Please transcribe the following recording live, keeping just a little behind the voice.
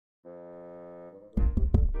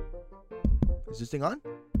Is this thing on?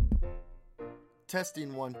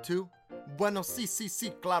 Testing 1, 2. Bueno,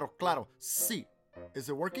 sí, claro, sí. Is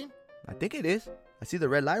it working? I think it is. I see the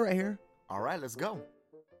red light right here. All right, let's go.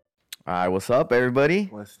 All right, what's up, everybody?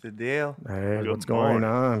 What's the deal? Hey, Good what's going morning.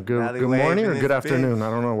 on? Good Valley morning or Wave in good this afternoon? bitch. I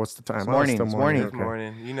don't know. What's the time? It's morning, still it's morning. This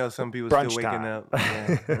morning. You know, some people Brunch still waking time. up.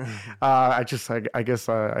 Yeah. I guess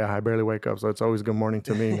I barely wake up, so it's always good morning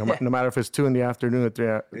to me. No matter if it's 2 in the afternoon or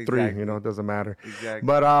 3, Exactly. you know, it doesn't matter. Exactly.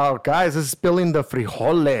 But guys, this is spilling the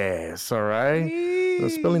frijoles, all right? So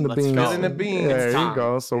spilling the Let's beans. go. Spilling the beans. There It's you time.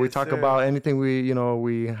 go. So we Yes, talk sir. about anything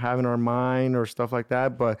we have in our mind or stuff like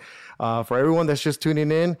that. But for everyone that's just tuning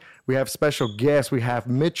in, we have special guests. We have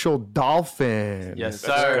Mitchell Dolphin. Yes,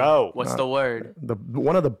 Let's sir. go. Uh, What's the word?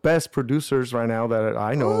 One of the best producers right now that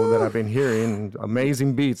I know that I've been hearing.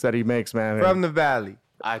 Amazing beats that he makes, man. From the valley.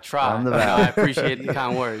 I try. I'm the I valley. appreciate the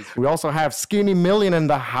kind words. We also have Skinny Million in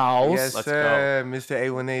the house. Yes, Let's sir. Mr.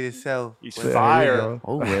 A18 itself. He's There you fire. go.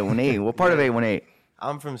 Oh, 818. What part of 818?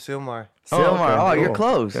 I'm from Silmar. Silmar. Oh, you're cool.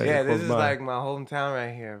 close. Okay. Yeah, close this is by. like my hometown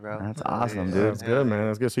right here, bro. That's awesome, Yeah. dude. That's good, man.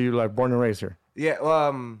 That's good. So you're like born and raised here. Yeah,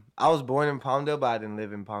 well, I was born in Palmdale, but I didn't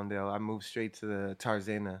live in Palmdale. I moved straight to the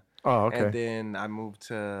Tarzana. Oh, And okay. then I moved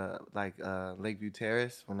to like Lakeview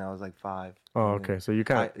Terrace when I was like 5. Oh, And okay. So you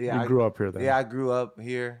kind of I grew up here then. Yeah, I grew up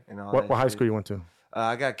here and all What that high shit. school you went to?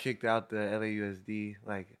 I got kicked out the LAUSD.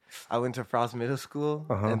 Like, I went to Frost Middle School,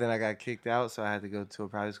 and then I got kicked out, so I had to go to a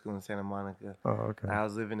private school in Santa Monica. Oh, okay. I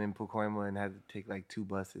was living in Pacoima and had to take like 2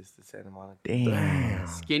 buses to Santa Monica. Damn.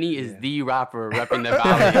 Skinny is the rapper repping the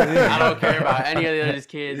Valley. I don't care about any of the other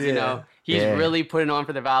kids, you know. He's Yeah. really putting on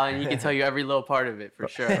for the Valley, and he can tell you every little part of it for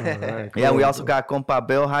sure. All right, Yeah, cool. we also got Compa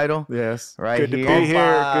Bill Jairo Yes. right Good to here. be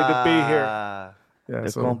here. Good to be here. Yeah.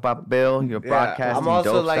 The So, Compa Bill, you're Yeah, broadcasting I'm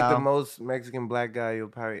also dope like style. the most Mexican black guy you'll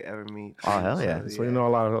probably ever meet. Oh, hell yeah. so you know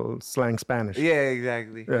a lot of slang Spanish. Yeah,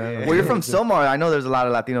 exactly. Yeah. Well, you're from Silmar. I know there's a lot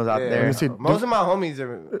of Latinos out Yeah. there. Let me see. Most of my homies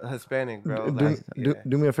are Hispanic, bro. Do, Like, yeah.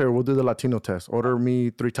 do me a favor. We'll do the Latino test. Order me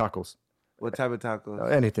 3 tacos. What type of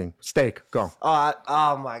tacos? Anything. Steak. Go.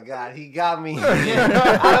 Oh my God, he got me. I don't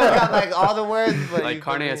got like all the words, but Like you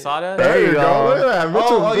carne feel me? asada? There you go. Look at that.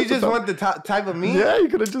 Oh, you Mitchell just want the type of meat? Yeah, you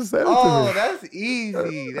could have just said it to Oh, me. that's easy. All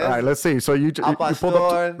right, That's let's see. So you pulled up.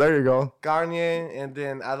 pastor. There you go. Garnier, and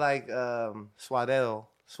then I like suadero.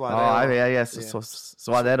 Oh, yeah.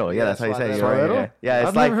 Suadero. Yeah, that's how you say it. You're right, Suadero? Yeah, yeah, it's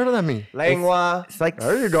I've like never heard of that meat. Lengua. it's like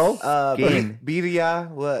There you go. skin. Birria.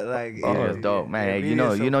 What like? Oh, yeah, that's dope, man. yeah, Hey, you birria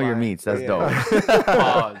know, is so you know your fire. meats. That's Yeah. dope.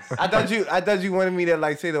 Pause. I thought you wanted me to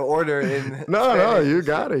like say the order in. No, Spanish. you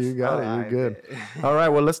got it. You got it. Oh, You're I good. bet. All right.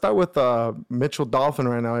 Well, let's start with Mitchell Dolphin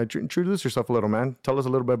right now. Introduce yourself a little, man. Tell us a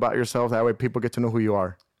little bit about yourself. That way people get to know who you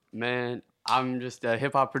are. Man, I'm just a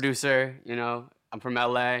hip hop producer, you know. I'm from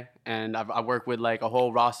LA, and I work with like a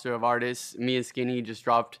whole roster of artists. Me and Skinny just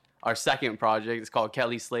dropped our second project. It's called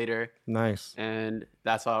Kelly Slater, Nice. and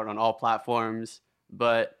that's out on all platforms.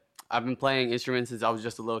 But I've been playing instruments since I was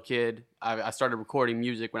just a little kid. I started recording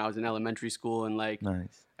music when I was in elementary school, and like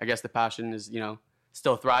Nice. I guess the passion is, you know,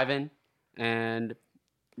 still thriving. And,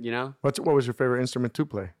 you know, What was your favorite instrument to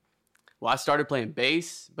play? well, I started playing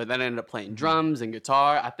bass, but then I ended up playing drums and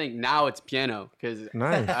guitar. I think now it's piano because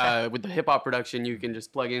Nice. with the hip hop production, you can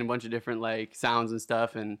just plug in a bunch of different like sounds and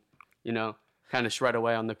stuff, and you know, kind of shred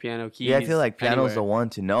away on the piano keys. Yeah, I feel like piano's the anywhere. one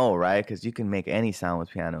to know, right? Because you can make any sound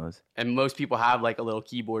with pianos. And most people have like a little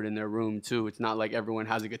keyboard in their room too. It's not like everyone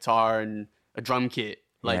has a guitar and a drum kit.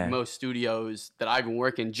 Like Yeah. most studios that I've been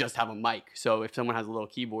working just have a mic. So if someone has a little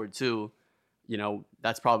keyboard too, you know,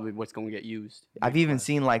 that's probably what's going to get used. I've even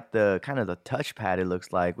seen like the kind of the touchpad. It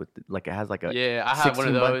looks like with like it has like a Yeah, I have one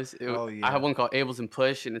of 16 button- those. Oh, yeah. I have one called Ableton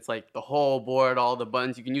Push, and it's like the whole board, all the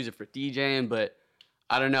buttons. You can use it for DJing, but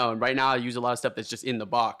I don't know. Right now, I use a lot of stuff that's just in the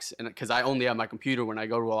box, and because I only have my computer when I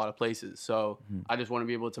go to a lot of places, so I just want to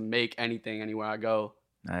be able to make anything anywhere I go.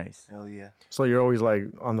 nice. Hell yeah. So you're always like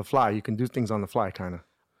on the fly. You can do things on the fly, kind of.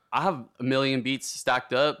 I have a million beats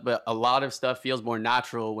stacked up, but a lot of stuff feels more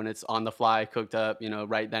natural when it's on the fly, cooked up, you know,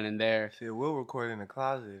 right then and there. See, we'll record in a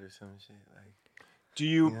closet or some shit. Like, Do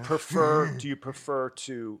Do you prefer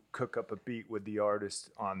to cook up a beat with the artist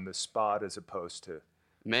on the spot as opposed to?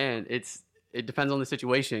 Man, it depends on the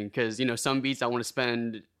situation, because you know some beats I want to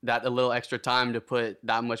spend that a little extra time to put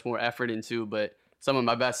that much more effort into, but some of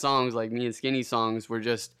my best songs, like me and Skinny songs, were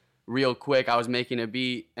just real quick. I was making a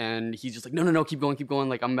beat and he's just like, no, keep going,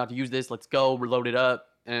 like I'm about to use this, let's go, we're loaded up.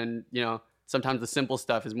 And you know, sometimes the simple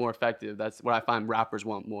stuff is more effective. That's what I find rappers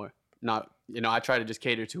want more. Not, you know, I try to just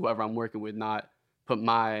cater to whoever I'm working with, not put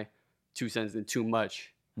my 2 cents in too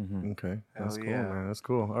much. Okay. That's Hell cool, yeah. man. That's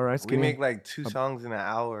cool. All right. we Skinny. make like 2 songs in an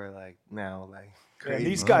hour, like now, like. And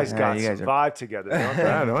these guys got you guys some are- vibe together, don't they?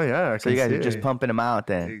 I know, yeah. I So you can guys see are just it. pumping them out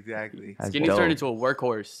then. Exactly. That's Skinny's dope. turned into a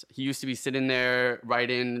workhorse. He used to be sitting there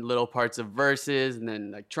writing little parts of verses and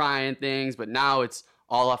then like trying things, but now it's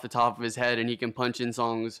all off the top of his head and he can punch in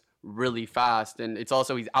songs really fast. And it's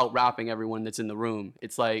also he's out rapping everyone that's in the room.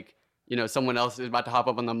 It's like, you know, someone else is about to hop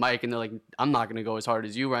up on the mic and they're like, I'm not gonna go as hard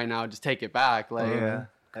as you right now. Just take it back. Like, Yeah.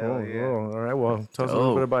 Cool, Hell yeah. cool. All right, well, tell us a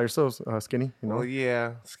little bit about yourselves, Skinny. You know? Well,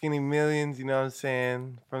 yeah, Skinny Millions, you know what I'm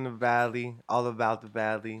saying? From the Valley, all about the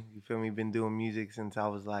Valley. You feel me? Been doing music since I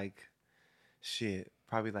was like,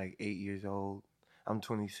 probably like 8 years old. I'm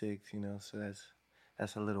 26, you know, so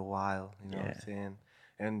that's a little while, you know what I'm saying?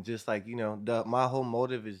 And just like, you know, my whole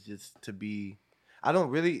motive is just to be, I don't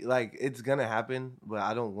really, like, it's gonna happen, but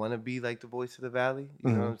I don't want to be like the voice of the Valley,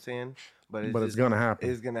 you know what I'm saying? But it's gonna happen.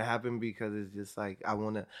 It's gonna happen because it's just like,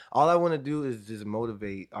 all I want to do is just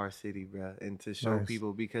motivate our city, bro, and to show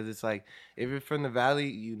people, because it's like, if you're from the Valley,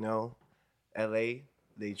 you know, LA,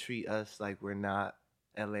 they treat us like we're not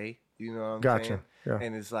LA, you know what I'm saying? Yeah.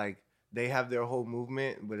 And it's like, they have their whole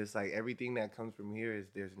movement, but it's like everything that comes from here is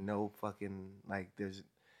there's no fucking, like, there's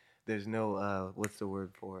no, what's the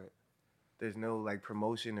word for it? There's no like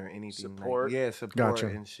promotion or anything. Support? Like, support Gotcha.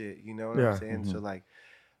 and shit. You know what I'm saying? So like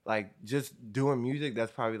just doing music,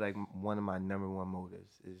 that's probably like one of my number one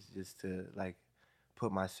motives, is just to like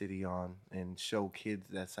put my city on and show kids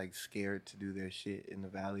that's like scared to do their shit in the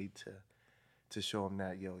Valley to show them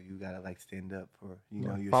that, yo, you gotta like stand up for, you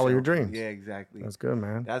know, follow your yourself. dreams. Yeah, exactly. That's good,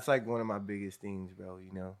 man. That's like one of my biggest things, bro.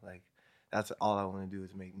 You know, like that's all I want to do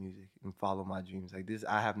is make music and follow my dreams. Like this,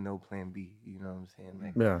 I have no plan B. You know what I'm saying?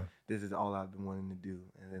 Like, Yeah. this is all I've been wanting to do.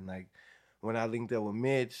 And then like when I linked up with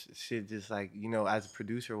Mitch, shit just like, you know, as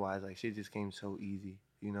producer wise, like shit just came so easy.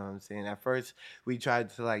 You know what I'm saying? At first, we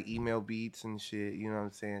tried to like email beats and shit. You know what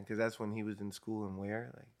I'm saying? Because that's when he was in school and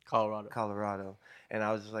where, like Colorado. And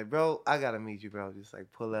I was just like, bro, I gotta meet you, bro. Just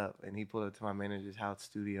like pull up. And he pulled up to my manager's house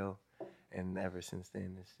studio. And ever since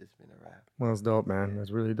then, it's just been a wrap. Well, it's dope, man.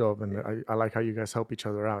 It's really dope, and I like how you guys help each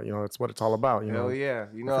other out. You know, that's what it's all about. You know. Hell yeah.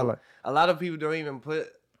 You know, like- a lot of people don't even put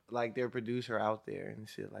like their producer out there and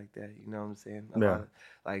shit like that. You know what I'm saying?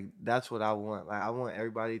 Like that's what I want. Like I want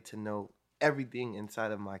everybody to know everything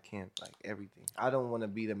inside of my camp, like everything. I don't want to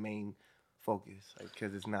be the main focus, like,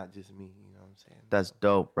 because it's not just me. You know what I'm saying? That's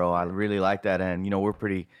dope, bro. I really like that, and you know we're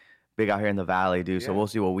pretty big out here in the Valley, dude. So Yeah. we'll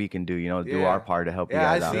see what we can do. You know, do our part to help you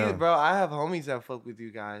Yeah, guys I out. see it, bro. I have homies that fuck with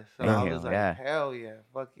you guys. So I was like, hell yeah,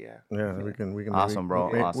 fuck yeah. Yeah, we can. Awesome, bro.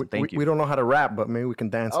 maybe- Awesome. Thank you. We don't know how to rap, but maybe we can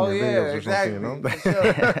dance in Oh your yeah, videos or exactly. something. You know. For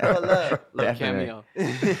sure. Pull up. little Definitely. cameo.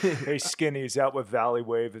 Hey, Skinny, is that what Valley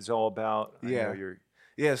Wave is all about? I Yeah. know you're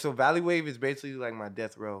Yeah, so Valley Wave is basically like my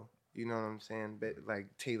death row. You know what I'm saying? Like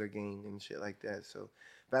Taylor Gang and shit like that. So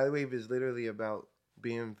Valley Wave is literally about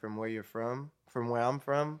being from where you're from where I'm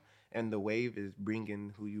from, and the wave is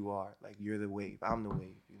bringing who you are. Like you're the wave, I'm the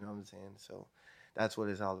wave. You know what I'm saying? So that's what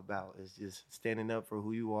it's all about. It's just standing up for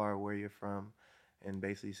who you are, where you're from, and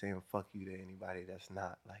basically saying fuck you to anybody that's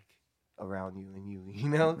not like around you and you. You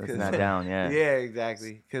know? That's not down, yeah. Yeah,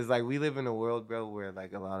 exactly. Because like we live in a world, bro, where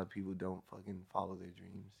like a lot of people don't fucking follow their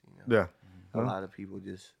dreams. You know? Yeah. A lot of people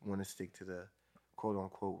just want to stick to the quote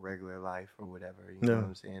unquote regular life or whatever. You know what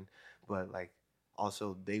I'm saying? But like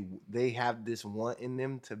also they have this want in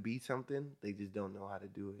them to be something. They just don't know how to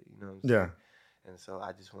do it. You know what I'm saying? And so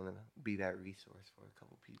I just want to be that resource for a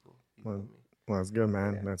couple people. You feel me? Well, that's good,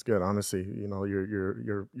 man. That's good. Honestly, you know,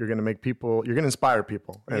 you're gonna make people. You're gonna inspire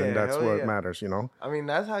people, and that's what matters. You know. I mean,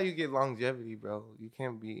 that's how you get longevity, bro. You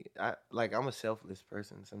can't be I'm a selfless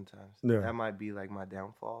person sometimes. Yeah. That might be like my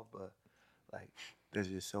downfall, but like there's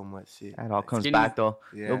just so much shit. It all comes Skinny- back though.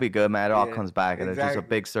 Yeah. It'll be good, man. It all Yeah. comes back, and it's just a Exactly.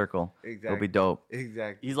 big circle. Exactly. It'll be dope.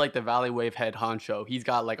 Exactly. He's like the Valley Wave head honcho. He's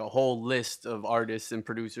got like a whole list of artists and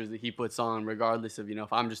producers that he puts on, regardless of, you know,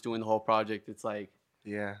 if I'm just doing the whole project, it's like,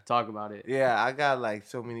 Yeah. talk about it. Yeah, I got like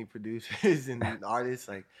so many producers and artists.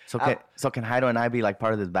 Like, So can Heido and I be like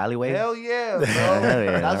part of this Valley Wave? hell yeah, bro. Hell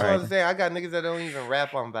yeah, That's what alright. I'm saying. I got niggas that don't even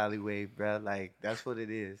rap on Valley Wave, bro. Like, that's what it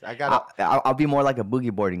is. I got. I'll be more like a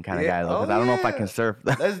boogie boarding kind of Yeah. guy though, because Oh, I don't know if I yeah. can surf.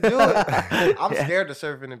 Let's do it. I'm scared of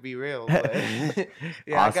surfing, to be real. But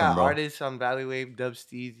yeah, Awesome, I got bro. artists on Valley Wave: Dub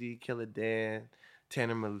Steezy, Killer Dan,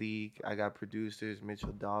 Tanner Malik. I got producers: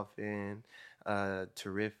 Mitchell Dolphin,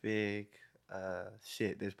 Terrific.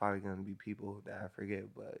 Shit, there's probably gonna be people that I forget,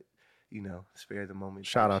 but you know, spare the moment.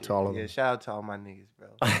 Shout type out to shit. all of Yeah, them. shout out to all my niggas, bro.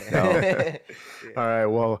 All right.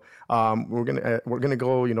 Well, we're gonna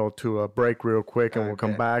go, you know, to a break real quick, and we'll come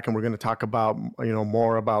Okay. back, and we're gonna talk about, you know,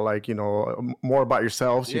 more about like, you know, more about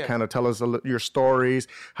yourselves. You Yeah. kind of tell us your stories,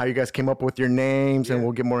 how you guys came up with your names, and Yeah.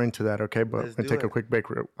 we'll get more into that. Okay. But Let's we'll do take a it. quick break.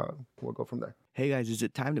 We'll go from there. Hey guys, is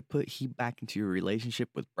it time to put heat back into your relationship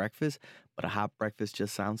with breakfast, but a hot breakfast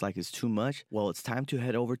just sounds like it's too much? Well, it's time to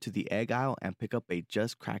head over to the egg aisle and pick up a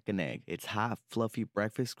Just Crack an Egg. It's hot, fluffy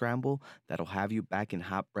breakfast scramble that'll have you back in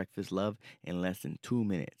hot breakfast love in less than 2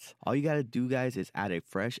 minutes. All you gotta do, guys, is add a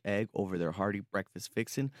fresh egg over their hearty breakfast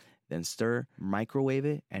fixin', then stir, microwave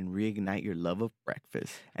it, and reignite your love of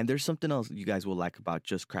breakfast. And there's something else you guys will like about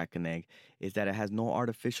Just Crack an Egg, is that it has no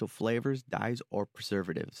artificial flavors, dyes, or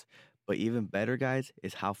preservatives. But even better, guys,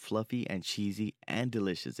 is how fluffy and cheesy and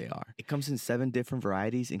delicious they are. It comes in 7 different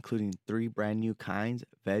varieties, including 3 brand new kinds: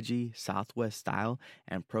 veggie, Southwest style,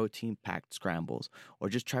 and protein-packed scrambles. Or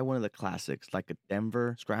just try one of the classics, like a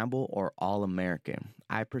Denver scramble or All-American.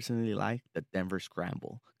 I personally like the Denver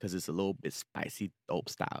scramble because it's a little bit spicy, dope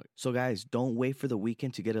style. So guys, don't wait for the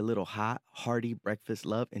weekend to get a little hot, hearty breakfast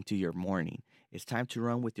love into your morning. It's time to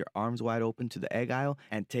run with your arms wide open to the egg aisle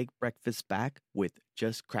and take breakfast back with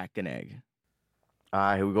Just Crack an Egg. All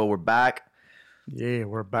right, here we go. We're back. Yeah,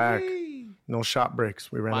 we're back. No shot breaks.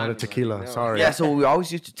 We ran out of tequila. Sorry. Yeah, so we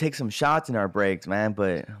always used to take some shots in our breaks, man,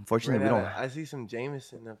 but unfortunately we don't. I see some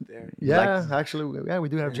Jameson up there. Yeah, actually, we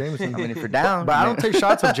do have Jameson. I mean, if you're down. But I don't take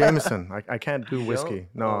shots of Jameson. I can't do whiskey.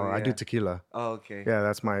 No, Oh, I do yeah. tequila. Oh, okay. Yeah,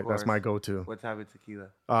 that's my course. go-to. What type of tequila?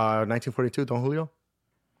 1942, Don Julio.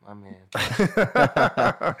 My man.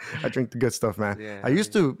 I drink the good stuff, man. Yeah, I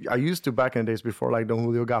used to back in the days before like Don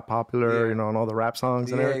Julio got popular, Yeah. and all the rap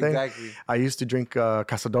songs and Yeah, everything. exactly. I used to drink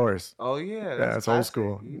Cazadores. Oh yeah, Yeah, it's old classic.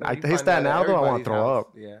 school. You know, I you taste find that now, at though, I wanna everybody's throw house.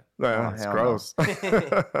 up. Yeah. Yeah, Oh, it's hell gross.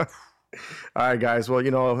 All right, guys. Well,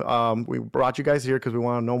 we brought you guys here because we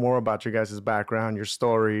want to know more about your guys' background, your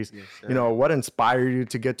stories. Yes, You know, what inspired you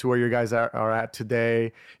to get to where you guys are at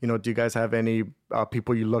today? You know, do you guys have any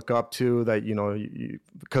people you look up to that,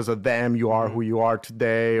 because of them, you are who you are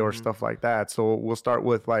today, or stuff like that? So we'll start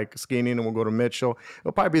with like Skinny, and then we'll go to Mitchell.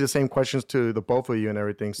 It'll probably be the same questions to the both of you and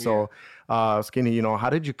everything. So, Skinny, how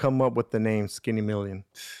did you come up with the name Skinny Million?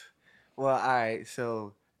 Well, all right.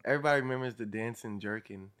 So everybody remembers the dancing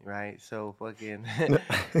jerkin, right? So fucking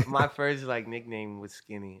my first like nickname was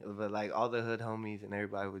Skinny, but like all the hood homies and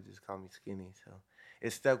everybody would just call me Skinny. So it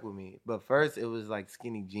stuck with me. But first it was like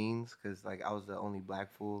Skinny Jeans, because like I was the only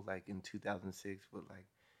black fool like in 2006 with like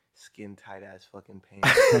skin tight ass fucking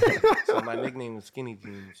pants. So my nickname was Skinny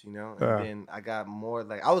Jeans, And then I got more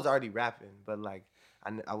like I was already rapping, but like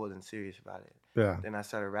I wasn't serious about it. Yeah. Then I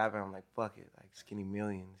started rapping. I'm like, fuck it, like Skinny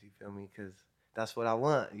Millions. You feel me? Because that's what I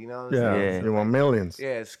want. You know what I'm Yeah. saying? You want millions.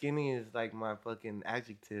 Yeah, skinny is like my fucking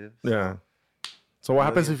adjective. Yeah. So what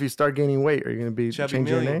happens if you start gaining weight? Are you gonna be Chubby change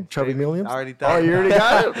your name? Millions, Chubby baby. Millions? I already Oh, thought. you already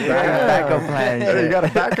got it. Backup plan. Yeah, you got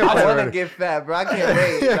a backup I plan want to already. get fat, bro. I can't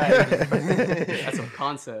wait. Like, That's a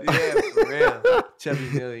concept. yeah, for real. Chubby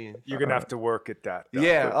Millions. You're gonna have to work at that. though.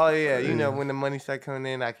 Yeah. Oh yeah. When the money start coming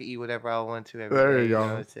in, I can eat whatever I want to every There day, you go.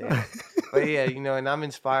 know what I'm saying? But yeah, and I'm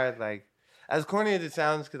inspired. Like, as corny as it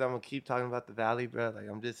sounds, because I'm gonna keep talking about the Valley, bro. Like,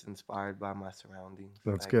 I'm just inspired by my surroundings.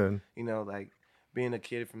 That's Like, good. Like being a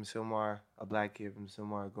kid from Sylmar, a black kid from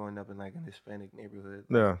Sylmar, growing up in like an Hispanic neighborhood.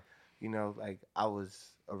 Yeah. Like I was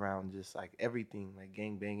around just like everything, like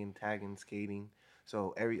gang banging, tagging, skating.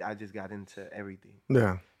 So I just got into everything.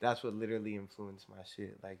 Yeah. That's what literally influenced my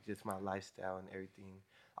shit, like just my lifestyle and everything.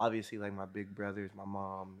 Obviously, like my big brothers, my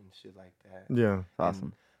mom, and shit like that. Yeah.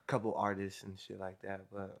 Awesome. A couple artists and shit like that.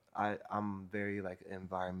 But I'm very like an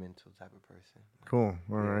environmental type of person. Cool.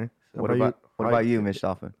 All right. So What about you, Mitch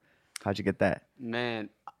Dolphin? How'd you get that? Man,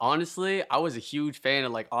 honestly, I was a huge fan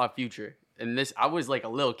of like Odd Future. And I was like a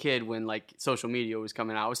little kid when like social media was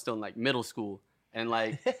coming out. I was still in like middle school. And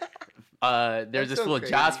like there's this so fool crazy.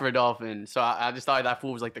 Jasper Dolphin. So I just thought that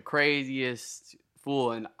fool was like the craziest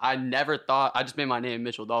fool. And I never thought, I just made my name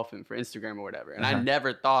Mitchell Dolphin for Instagram or whatever. And I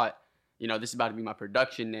never thought, this is about to be my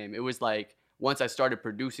production name. It was like once I started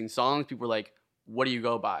producing songs, people were like, what do you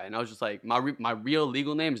go by? And I was just like, my real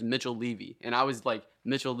legal name is Mitchell Levy. And I was like,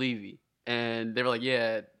 Mitchell Levy. And they were like,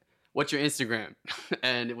 yeah, what's your Instagram?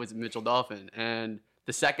 And it was Mitchell Dolphin. And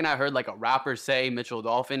the second I heard like a rapper say Mitchell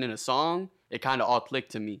Dolphin in a song, it kind of all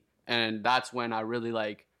clicked to me. And that's when I really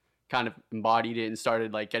like kind of embodied it and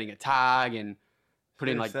started like getting a tag and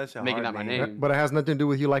putting It's like such a making that hard my name. name. But it has nothing to do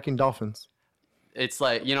with you liking dolphins. It's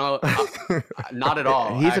like, not at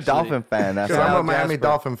all. He's actually. a Dolphin fan. That's Because I'm why. a Miami Jasper.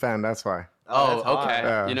 Dolphin fan. That's why. Oh, that's hard.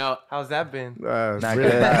 okay. Yeah. How's that been? It's Not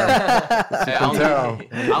really good. bad. Hey, tell.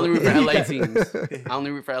 I only root for LA teams. I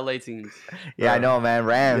only root for LA teams. Yeah, I know, man.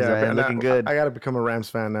 Rams, Yeah, man, but looking now good. I got to become a Rams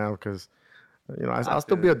fan now because You know, I'll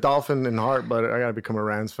still be a Dolphin in heart, but I gotta become a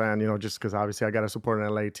Rams fan. You know, just because obviously I gotta support an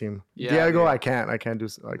LA team. Yeah, Diego, yeah. I can't do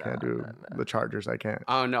the Chargers. I can't.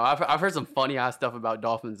 I don't know. I've heard some funny ass stuff about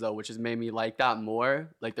Dolphins though, which has made me like that more.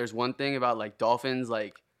 Like, there's one thing about like Dolphins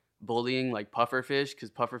like bullying like pufferfish, because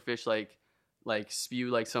pufferfish like spew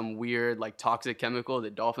like some weird like toxic chemical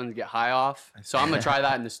that dolphins get high off. So I'm gonna try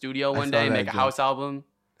that in the studio one day, saw make that a house album,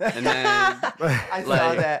 and then I saw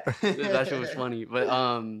like, that. that shit was funny. But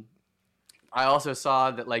I also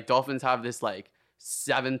saw that like dolphins have this like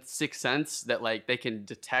sixth sense that like they can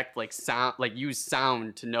detect like sound, like use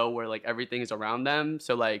sound to know where like everything is around them.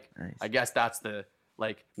 So like Nice. I guess that's the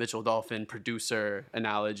like Mitchell Dolphin producer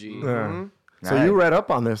analogy. Yeah. So Nice. you read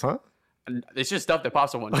up on this, huh? And it's just stuff that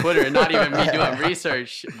pops up on Twitter and not even me doing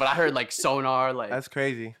research. But I heard like sonar, like That's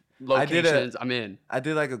crazy. locations. I'm in. I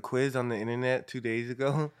did like a quiz on the internet 2 days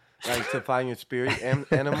ago, like to find your spirit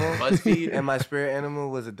animal. BuzzFeed. And my spirit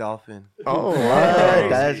animal was a dolphin. Oh, What? wow.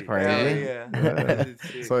 That's Hell crazy.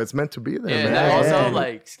 yeah. So it's meant to be there, Yeah, man. and then also Yeah.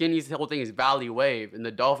 like Skinny's whole thing is Valley Wave, and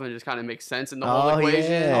the dolphin just kind of makes sense in the whole Oh,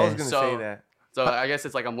 equation. yeah. I was gonna So- say that. So I guess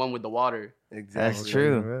it's like I'm one with the water. Exactly. That's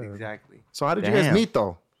true. Yeah. Exactly. So how did you guys Damn. meet,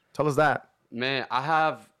 though? Tell us that. Man, I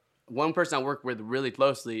have one person I work with really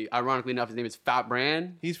closely. Ironically enough, his name is Fat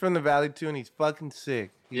Brand. He's from the valley too, and he's fucking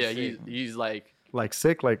sick. Yeah, sick. he's like Like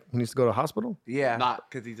sick, like he needs to go to the hospital? Yeah, Not-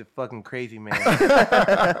 because he's a fucking crazy man.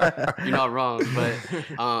 you're not wrong,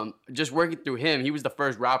 but just working through him, he was the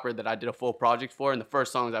first rapper that I did a full project for, and the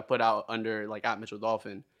first songs I put out under like at Mitchell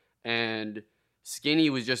Dolphin. And Skinny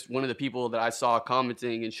was just one of the people that I saw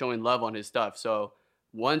commenting and showing love on his stuff. So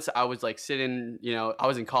once I was like sitting, you know, I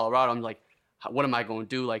was in Colorado. I'm like, what am I going to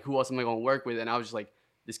do? Like, who else am I going to work with? And I was just like,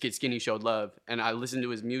 this kid Skinny showed love. And I listened to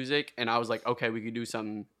his music and I was like, okay, we could do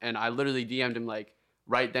something. And I literally DM'd him like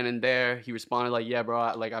right then and there. He responded like, yeah, bro,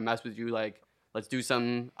 I messed with you. Like, let's do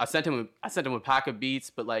something. I sent him a pack of beats,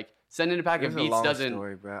 but like sending a pack It's of a beats long doesn't.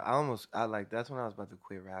 story, bro. I like that's when I was about to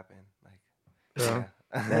quit rapping. Like, Yeah.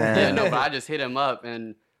 Yeah, no, but I just hit him up,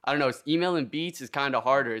 and I don't know. Emailing beats is kind of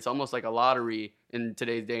harder. It's almost like a lottery in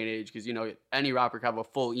today's day and age, because you know any rapper can have a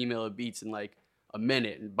full email of beats in like a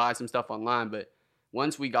minute and buy some stuff online. But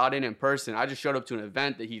once we got in person, I just showed up to an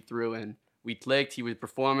event that he threw, and we clicked. He was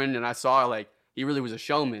performing, and I saw like he really was a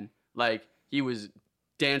showman. Like he was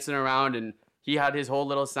dancing around, and he had his whole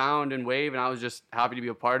little sound and wave, and I was just happy to be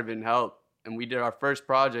a part of it and help. And we did our first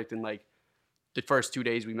project in like the first 2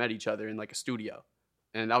 days we met each other in like a studio.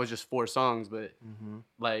 And that was just 4 songs, but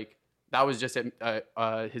like that was just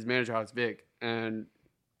at his manager house, Vic. And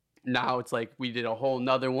now it's like we did a whole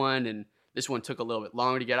nother one, and this one took a little bit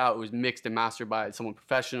longer to get out. It was mixed and mastered by someone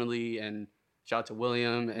professionally, and shout out to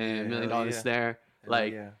William and Yeah, $1 Million hell yeah. Snare. Hell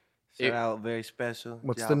Like, yeah. it- Shout out, very special.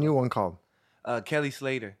 What's Java. the new one called? Kelly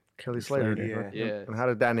Slater. Kelly Slater. Slater, yeah. And how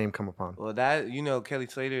did that name come upon? Well, that Kelly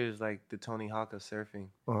Slater is like the Tony Hawk of surfing.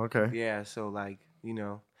 Oh, okay. Yeah, so like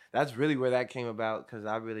that's really where that came about, because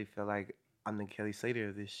I really feel like I'm the Kelly Slater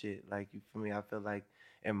of this shit. Like for me, I feel like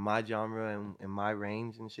in my genre and in my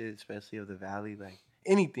range and shit, especially of the Valley, like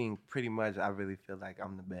anything pretty much, I really feel like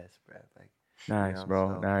I'm the best, bro. Like Nice, know,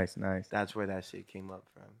 bro. so- Nice, nice. that's where that shit came up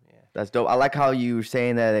from. Yeah. That's dope. I like how you were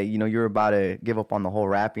saying that, you're about to give up on the whole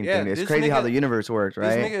rapping Yeah, thing. It's this crazy how nigga- the universe works,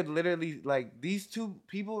 right? This nigga literally, like, these two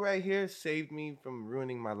people right here saved me from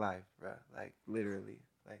ruining my life, bro. Like, literally.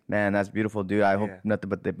 Like, Man, that's beautiful, dude. I hope Yeah. nothing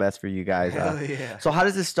but the best for you guys. hell yeah. So how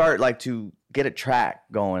does it start, like, to get a track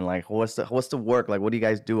going? Like, what's the work? Like, what do you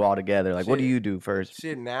guys do all together? Like, what do Shit. you do first?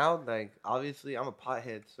 Shit, now, like, obviously, I'm a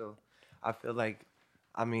pothead, so I feel like,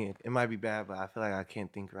 I mean, it might be bad, but I feel like I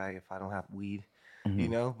can't think right if I don't have weed, you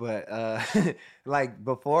know? But, like,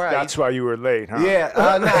 before That's why you were late, huh? Yeah,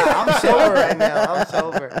 nah, I'm sober right now.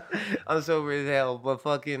 I'm sober as hell. But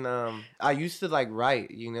fucking, I used to like write.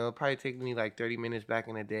 It probably take me like 30 minutes back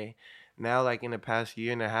in the day. Now, like in the past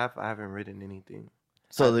year and a half, I haven't written anything.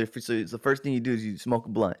 So the first thing you do is you smoke a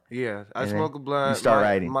blunt. Yeah, I And then smoke a blunt. you start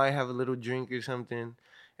writing. Might have a little drink or something,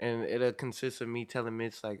 and it'll consist of me telling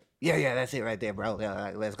Mitch like, yeah, that's it right there, bro. Yeah,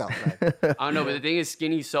 like, let's go. Like, I don't know, but the thing is,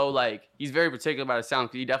 Skinny's so like he's very particular about his sound,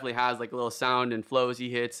 because he definitely has like a little sound and flows he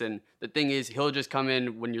hits. And the thing is, he'll just come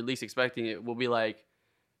in when you're least expecting it.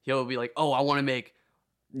 He'll be like, oh, I want to make,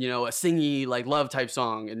 a singy like love type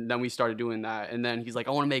song, and then we started doing that. And then he's like,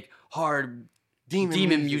 I want to make hard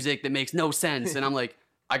demon music that makes no sense, and I'm like,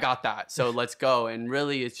 I got that, so let's go. And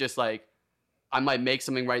really, it's just like I might make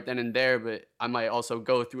something right then and there, but I might also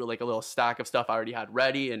go through like a little stack of stuff I already had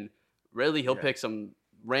ready, and really he'll pick some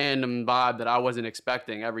random vibe that I wasn't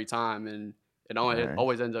expecting every time, and it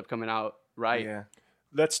always ends up coming out right. Yeah.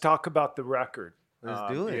 Let's talk about the record.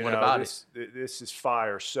 Let's do it. You What know, about this is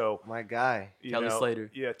fire. So, My guy. you Kelly know,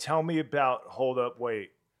 Slater. Yeah, tell me about Hold Up,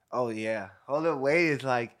 Wait. Oh yeah, Hold Up Wait is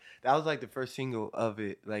like that was like the first single of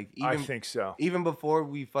it. Like I even think so. even before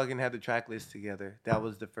we fucking had the track list together, that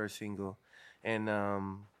was the first single. And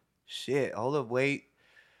shit, Hold Up Wait.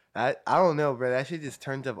 I don't know, bro. That shit just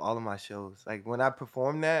turns up all of my shows. Like when I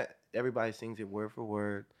perform that, everybody sings it word for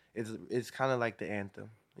word. It's kind of like the anthem.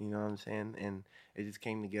 You know what I'm saying? And it just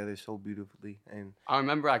came together so beautifully. And I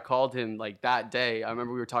remember I called him like that day. I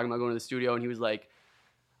remember we were talking about going to the studio, and he was like,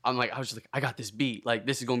 I was just like, I got this beat. Like,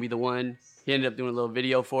 this is gonna be the one. He ended up doing a little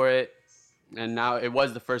video for it, and now it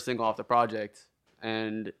was the first single off the project.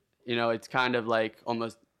 And you know, it's kind of like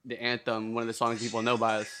almost the anthem, one of the songs people know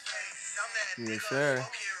by us. yes, sir.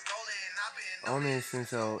 On it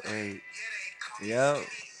since '08. Yep.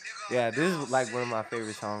 Yeah, this is like one of my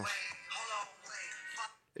favorite songs.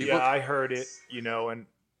 Yeah, I heard it, you know, and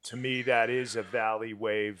to me that is a Valley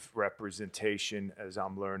Wave representation. As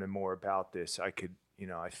I'm learning more about this, I could, you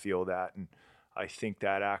know, I feel that, and I think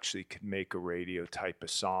that actually could make a radio type of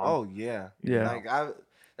song. Oh yeah. Yeah. Like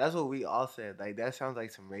that's what we all said. Like that sounds like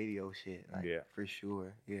some radio shit. Like, Yeah. for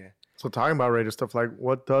sure. Yeah. So talking about radio stuff, like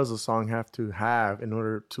what does a song have to have in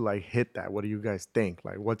order to like hit that? What do you guys think?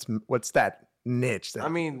 Like what's that niche that I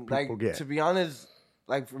mean, people like get? to be honest,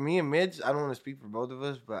 like for me and Mitch, I don't want to speak for both of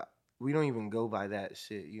us, but we don't even go by that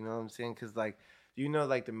shit. You know what I'm saying? Because like you know,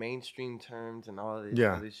 like the mainstream terms and all this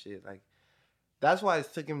Yeah. other shit. Like that's why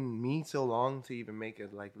it's taken me so long to even make a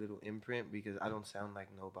like little imprint because I don't sound like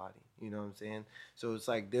nobody. You know what I'm saying? So it's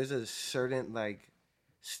like there's a certain like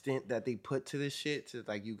stint that they put to this shit to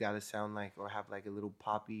like you gotta sound like or have like a little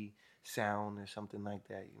poppy sound or something like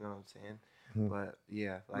that. You know what I'm saying? Mhm. But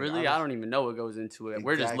yeah, like, Really, I don't even know what goes into it.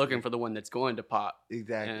 We're just looking Exactly. for the one that's going to pop.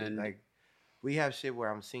 Exactly. And- like we have shit where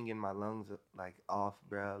I'm singing my lungs like off,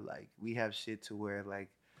 bro. Like we have shit to where like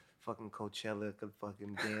fucking Coachella could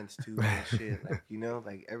fucking dance to and shit. Like you know,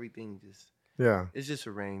 like everything just Yeah, it's just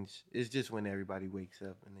arranged. It's just when everybody wakes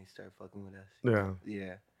up and they start fucking with us. yeah.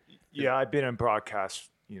 Yeah. Yeah, I've been in broadcast,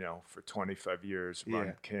 you know, for 25 years, run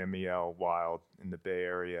Yeah. KMEL Wild in the Bay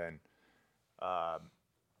Area, and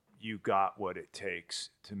you got what it takes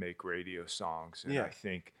to make radio songs. And Yeah. I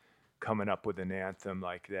think coming up with an anthem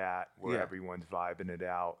like that, where Yeah. everyone's vibing it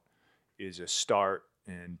out, is a start.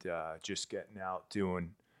 And just getting out,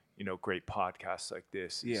 doing, you know, great podcasts like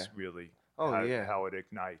this Yeah. is really Oh, yeah. how it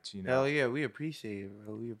ignites, you know. Hell yeah, we appreciate it,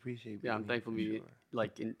 bro. We appreciate Yeah, I'm being here thankful for to be sure.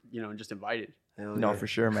 like, just invited. Hell No, yeah. for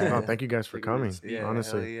sure, man. No, thank you guys for Take it coming. easy. Yeah,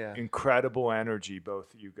 honestly, hell yeah. Incredible energy,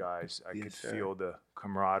 both of you guys. I Yes, could sir. feel the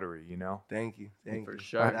camaraderie, you know. Thank you. Thank For you.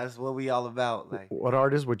 sure. That's what we all about. Like what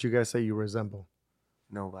artist would you guys say you resemble?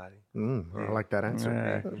 nobody. I like that answer.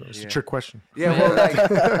 Yeah. It's Yeah. a trick question. Yeah, well, like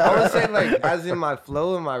I would say, like as in my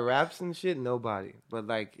flow and my raps and shit, nobody. But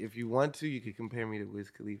like, if you want to, you could compare me to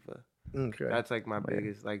Wiz Khalifa. Okay. That's like my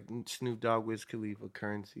biggest, like Snoop Dogg, Wiz Khalifa,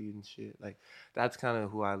 Currency and shit. Like that's kind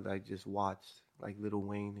of who I like just watched, like Lil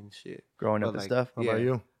Wayne and shit. Growing But, up and like, stuff. How about yeah.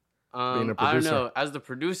 you? Being a I don't producer. know. As the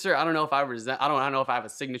producer, I don't know if I don't know if I have a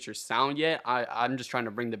signature sound yet. I'm just trying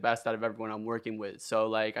to bring the best out of everyone I'm working with. So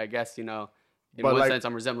like, I guess in But, one like- sense,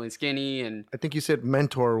 I'm resembling Skinny and. I think you said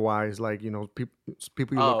mentor wise, like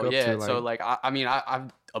people you look Oh up yeah, to. Like, so like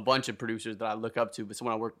I've a bunch of producers that I look up to, but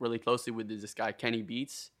someone I work really closely with is this guy Kenny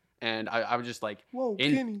Beats, and I was just like, Whoa,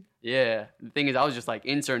 in- Kenny. yeah. The thing is, I was just like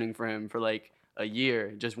interning for him for like a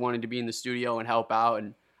year, just wanting to be in the studio and help out,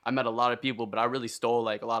 and I met a lot of people, but I really stole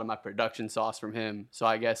like a lot of my production sauce from him. So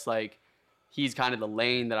I guess like he's kind of the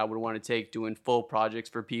lane that I would want to take, doing full projects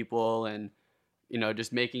for people and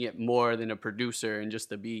just making it more than a producer and just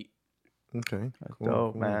the beat. okay, That's cool,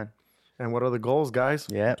 dope, cool. man. And what are the goals, guys?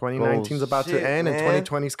 Yeah, 2019 is goals. about Shit, to end, and man.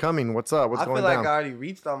 2020 is coming. What's up? What's I going feel like down? I already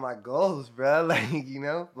reached all my goals, bro. Like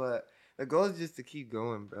but the goal is just to keep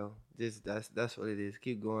going, bro. Just that's what it is.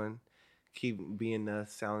 Keep going, keep being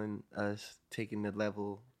us, sounding us, taking the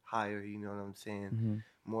level higher. You know what I'm saying? Mhm.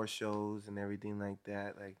 More shows and everything like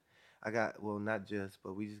that. Like I got not just,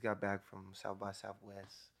 but we just got back from South by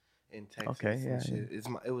Southwest in Texas. Okay, and yeah, shit.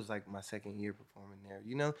 It was like my second year performing there.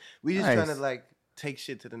 We just Nice. trying to like take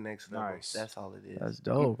shit to the next level. Nice. That's all it is. That's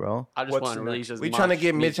dope, bro. I just What's want to the release as we much trying to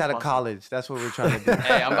get music Mitch out of possible. college. That's what we're trying to do.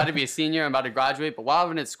 Hey, I'm about to be a senior. I'm about to graduate. But while I've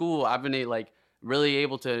been at school, I've been like really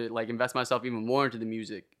able to like invest myself even more into the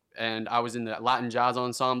music. And I was in the Latin jazz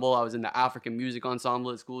ensemble. I was in the African music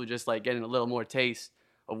ensemble at school, just like getting a little more taste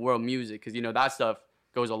of world music. Because, that stuff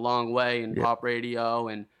goes a long way in Yeah. pop radio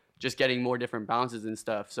and just getting more different bounces and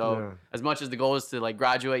stuff. So Yeah. as much as the goal is to like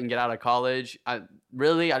graduate and get out of college, I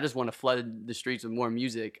just want to flood the streets with more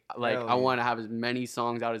music. Like Hell I yeah. want to have as many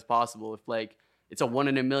songs out as possible. it's a 1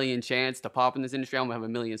 in a million chance to pop in this industry. I'm gonna have a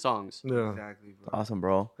million songs. Yeah. Exactly, bro. Awesome,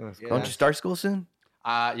 bro. That's Yeah. Don't you start school soon?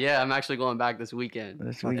 Yeah, I'm actually going back this weekend.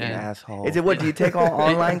 This Fucking weekend. asshole. Is it what? Do you take all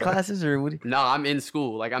online classes or what? No, I'm in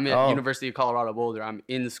school. Like I'm at Oh. University of Colorado Boulder. I'm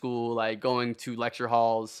in school, like going to lecture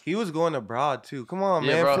halls. He was going abroad too. Come on,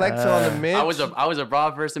 Yeah, man. bro. Flex on the Mitch. I was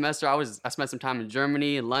abroad for a semester. I spent some time in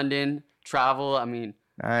Germany and London, travel. I mean,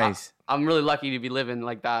 Nice. I'm really lucky to be living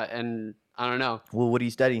like that. And I don't know. Well, what are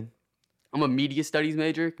you studying? I'm a media studies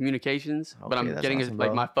major, communications, but Okay, I'm that's getting awesome, like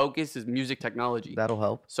bro. my focus is music technology. That'll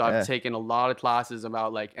help. So I've Yeah. taken a lot of classes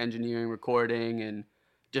about like engineering, recording, and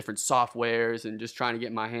different softwares, and just trying to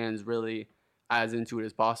get my hands really as into it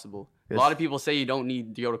as possible. A lot of people say you don't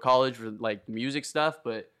need to go to college for like music stuff,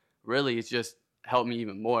 but really it's just helped me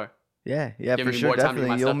even more. Yeah, Giving for me sure. more time to get Definitely.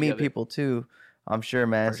 my You'll stuff meet together. people too. I'm sure,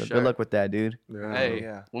 man. For So sure. good luck with that, dude. Yeah. Hey,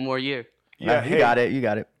 yeah. one more year. Yeah, You got it. You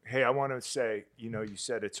got it. Hey, I want to say, you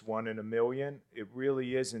said it's 1 in a million. It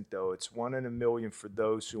really isn't, though. It's 1 in a million for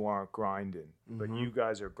those who aren't grinding. But you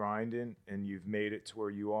guys are grinding, and you've made it to where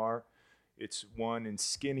you are. It's 1 in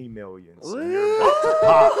skinny millions. And you're about to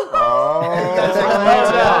pop.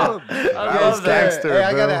 Oh, I love that. Gangster, Hey,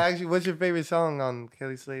 I gotta bro. ask you, what's your favorite song on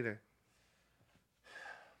Kelly Slater?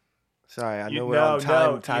 Sorry, I know we're on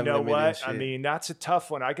time you know limit and what? shit. I mean, that's a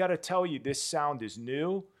tough one. I got to tell you, this sound is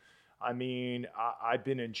new. I mean, I've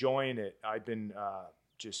been enjoying it. I've been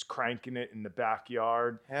just cranking it in the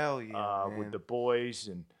backyard hell yeah, with man. the boys,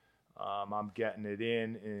 and I'm getting it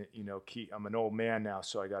in. And, I'm an old man now,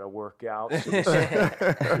 so I got to work out. So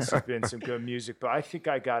this has been some good music, but I think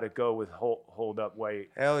I got to go with Hold Up Wait.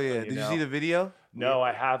 Hell yeah. Did you see the video? No,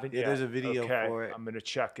 I haven't Yeah, yet. there's a video Okay, for it. I'm gonna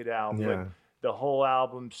check it out. Yeah. But the whole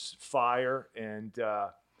album's fire, and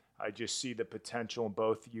I just see the potential in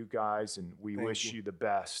both of you guys, and we Thank wish you. you the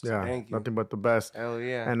best. Yeah, Thank you. nothing but the best. Hell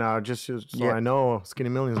yeah. And just so Yeah. I know, Skinny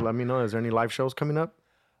Millions, let me know. Is there any live shows coming up?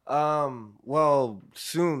 Well,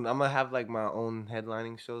 soon I'm gonna have like my own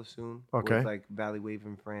headlining show soon. Okay. With like Valley Wave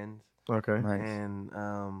and friends. Okay. Nice. And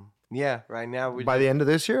yeah, right now we're By the end of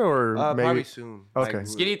this year, or maybe? probably soon. Okay. Like,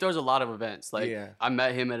 Skinny throws a lot of events. Like Yeah. I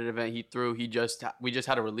met him at an event he threw. We just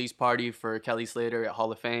had a release party for Kelly Slater at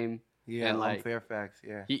Hall of Fame. yeah, and, I'm like, Fairfax.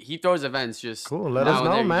 Yeah. He throws events just Cool, let now us and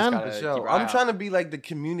know, then. You just man. gotta For keep sure. your eye I'm out. trying to be like the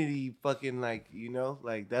community fucking like,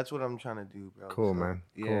 like that's what I'm trying to do, bro. Cool, man.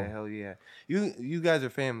 Yeah, Cool. hell yeah. You guys are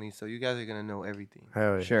family, so you guys are gonna know everything.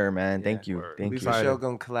 Hell yeah. Sure, man. Thank Yeah. you. Thank We you. for Excited. sure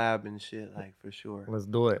gonna collab and shit, like for sure. Let's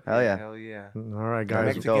do it. Hell yeah. Hell yeah. All right, Yeah, guys.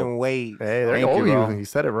 Mexico. Mexican wave. Hey, there Thank you you, go. bro. You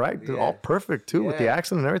said it right. Dude. Yeah. All perfect, too, with the Yeah.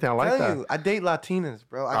 accent and everything. I like Telling that. you, I date Latinas,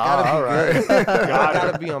 bro. I Ah, gotta all be right. good. I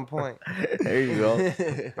gotta be on point. There you go.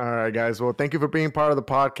 All right, guys. Well, thank you for being part of the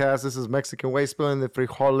podcast. This is Mexican Way Spilling the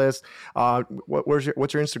Frijoles. What's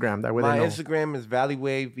your Instagram? That way My they know. Instagram is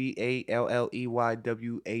Valleywave,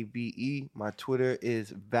 VALLEYWAVE. My Twitter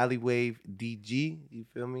is ValleywaveDG. You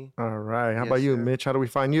feel me? All right. How Yes, about you, sir. Mitch? How do we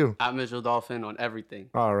find you? At Mitchell Dolphin on everything.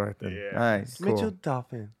 All right, then. Yeah, Nice. Cool. Mitchell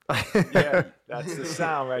Dolphin. yeah, that's the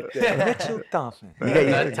sound right there. Mitchell Dolphin.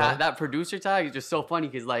 That producer tag is just so funny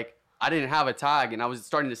because like I didn't have a tag and I was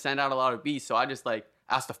starting to send out a lot of beats, so I just like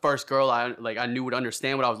asked the first girl I knew would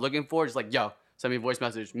understand what I was looking for, just like, yo, send me a voice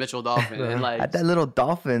message, Mitchell Dolphin, and like Had that little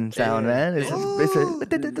dolphin sound, man. It's a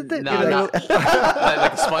nah, like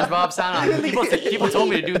a SpongeBob sound. People told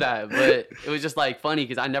me to do that, but it was just like funny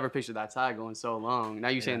because I never pictured that tag going so long. Now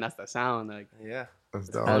you saying that's the sound, like Yeah. That's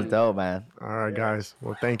That was dope. dope, man. All right, guys.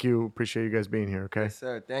 Well, thank you. Appreciate you guys being here, okay? Yes,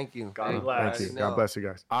 sir. Thank you. God bless. Thank you. God bless you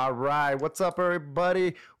guys. All right. What's up,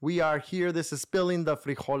 everybody? We are here. This is Spilling the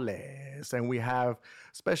Frijoles. And we have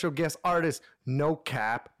special guest artist, No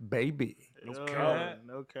Cap Baby. No cap.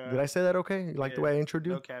 No cap. Did I say that okay? You like the way I No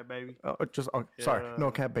introduced? cap, baby. Sorry. Yeah. No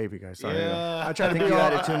Cap Baby, guys. Sorry. Yeah. I tried to think be you all-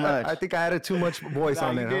 added too much. I think I added too much voice Nah,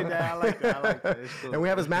 on you it. did huh? that. I like that. I like that. It's cool. And we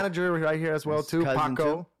have his manager right here as well, His too, cousin,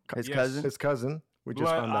 Paco. too? His Yes. cousin? His cousin. We just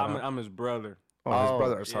Blood, found out. I'm his brother. Oh, his Oh,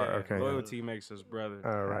 brother. Sorry. Yeah, Okay. Loyalty makes us brother.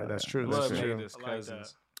 All right. That's true. Blood That's true. made us I like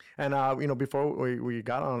cousins. And before we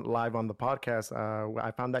got on live on the podcast,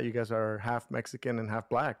 I found out you guys are half Mexican and half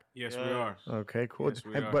black. Yes, we Yeah. are. Okay, cool. Yes,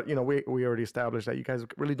 we are. But we already established that you guys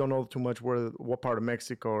really don't know too much what part of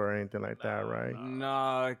Mexico or anything like that, right?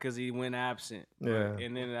 Nah, because he went absent. Yeah.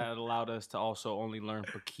 And then that allowed us to also only learn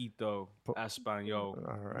poquito Espanol.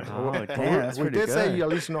 All right. Oh, Well, damn, that's we pretty did say good. you at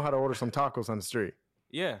least know how to order some tacos on the street.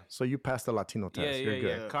 Yeah. So you passed the Latino test. Yeah, You're yeah,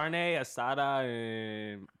 good. yeah. Carne, asada,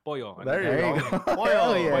 and pollo. There you go. Pollo.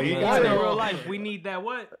 Hell yeah, But you in got it. real life, we need that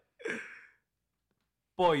what?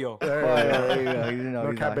 Pollo. There Oh, you yeah, go. there you go. You know, No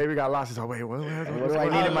he's Cap like- Baby got lost. He's like, wait, what do I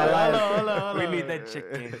need in my life? We need that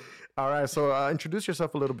chicken. All right, so introduce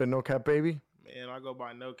yourself a little bit, No Cap Baby. Man, I go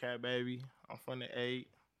by No Cap Baby. I'm from the 8,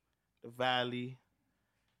 the Valley.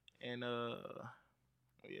 And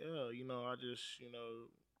yeah, I just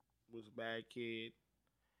was a bad kid,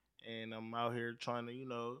 and I'm out here trying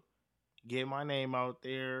to get my name out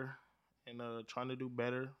there, and trying to do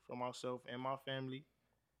better for myself and my family.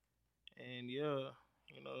 And yeah,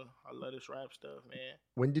 I love this rap stuff, man.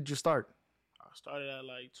 When did you start? I started at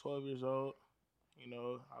like 12 years old.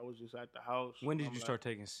 I was just at the house. When did I'm you like- start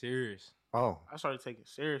taking serious? Oh, I started taking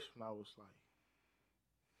serious when I was like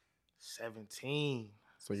 17.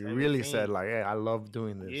 so you really 17. said like, "Hey, I love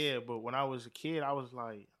doing this." Yeah, but when I was a kid, I was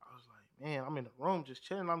like, man, I'm in the room just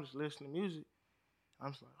chilling. I'm just listening to music.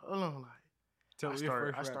 I'm just like, hold on,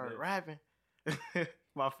 like, I started rapping.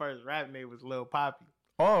 My first rap name was Lil Poppy.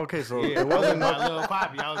 Oh, okay. So Yeah, it wasn't my Lil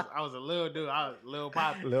Poppy. I was a little dude. I was Lil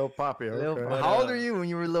Poppy. Lil Poppy. Okay. Lil, But, how old are you when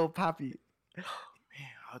you were Lil Poppy? Man,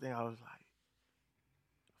 I think I was like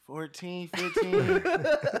 14, 15.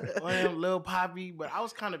 One of them Lil Poppy. But I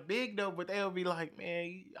was kind of big though. But they'll be like,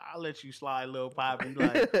 man, I'll let you slide, Lil Poppy.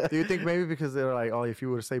 Like, Do you think maybe because they're like, oh, if you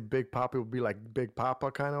were to say Big Poppy, it would be like Big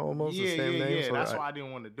Papa kind of almost the same name? Yeah. So That's like- why I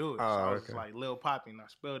didn't want to do it. So Oh, I was okay. like Lil Poppy, and I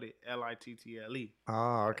spelled it Little.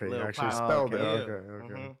 Oh, okay. You Lil actually Poppy. spelled it. Okay.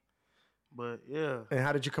 Okay. Mhm. But yeah, And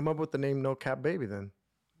how did you come up with the name No Cap Baby then?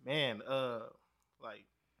 man, like,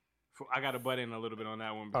 I got to butt in a little bit on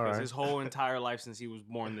that one All because right. his whole entire life since he was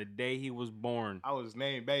born, the day he was born, I was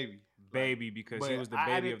named Baby. baby, because but he was the I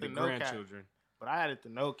baby added of the the no cap. grandchildren. But I added the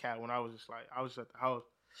No Cap when I was just like, I was at the house.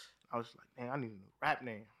 I was like, man, I need a new rap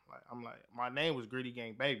name. Like, I'm like, my name was Gritty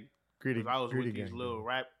Gang Baby. Greedy. 'Cause I was Greedy with these Gang. little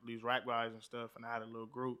these rap guys and stuff, and I had a little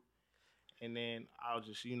group. And then I was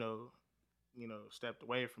just, stepped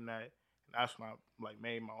away from that. And that's when I like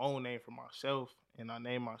made my own name for myself, and I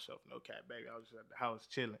named myself No Cap Baby. I was just at the house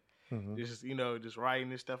chilling, Mhm. just writing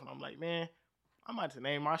this stuff, and I'm like, man, I'm about to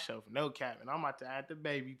name myself No Cap, and I'm about to add the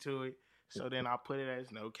baby to it. So then I put it as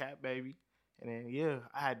No Cap Baby, and then yeah,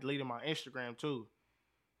 I had deleted my Instagram too.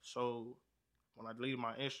 So when I deleted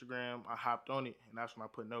my Instagram, I hopped on it, and that's when I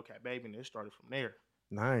put No Cap Baby, and it started from there.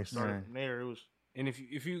 Nice. Right. From there, it was And if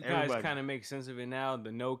you guys Everybody. kind of make sense of it now,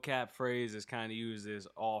 the no cap phrase is kind of used as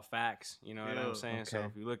all facts. You know what Yeah, I'm saying? So okay.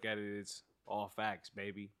 if you look at it, it's all facts,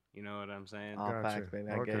 baby. You know what I'm saying? All Gotcha. facts, baby.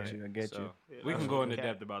 I get Okay. you. I get So, you. Yeah, we that's can go no into cap.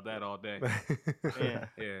 depth about that all day. yeah.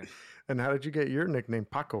 Yeah. And how did you get your nickname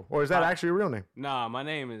Paco? Or is that actually your real name? Nah, my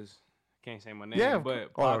name is can't say my name, Yeah,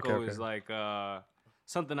 but oh, okay, Paco okay. is like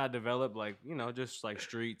something I developed, like just like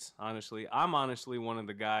streets. Honestly, I'm honestly one of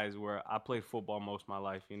the guys where I played football most of my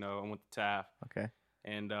life. I went to Taft, Okay.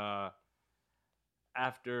 and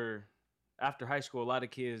after high school, a lot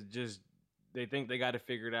of kids they think they got it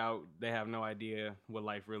figured out. They have no idea what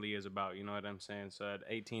life really is about. You know what I'm saying? So at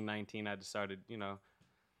 18, 19, I decided,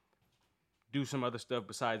 do some other stuff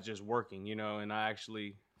besides just working, and I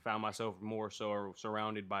actually found myself more so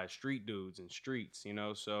surrounded by street dudes and streets,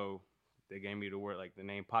 so they gave me the word, like the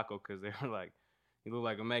name Paco, because they were like, you look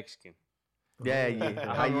like a Mexican. Yeah, I yeah.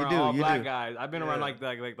 How hung you around do? all You black do. guys. I've been around Yeah.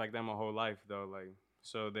 like that my whole life though. Like,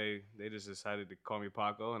 so they just decided to call me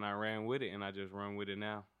Paco, and I ran with it, and I just run with it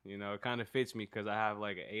now. It kind of fits me because I have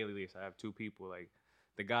like an alias. I have two people. Like,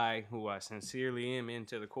 the guy who I sincerely am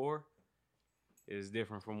into the core is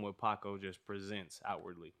different from what Paco just presents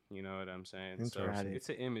outwardly. You know what I'm saying? So Interesting. it's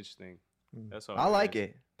an image thing. That's all. I like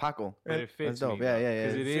it. Paco. But it fits dope. me. Yeah, yeah, yeah.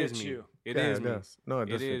 Because It it is fits me. you. It Yeah, is it me. does. No, it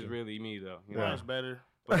It does fit is you. really me though. Mine's better.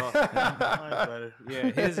 But Mine's better. yeah,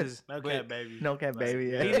 his is. No but Cap Baby. No cap, baby.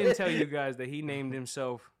 Yeah. He didn't tell you guys that he named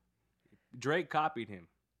himself. Drake copied him.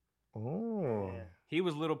 Oh. Yeah. He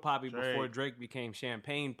was Little Poppy before Drake. Drake became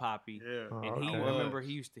Champagne Poppy. Yeah. Oh, And he okay. remember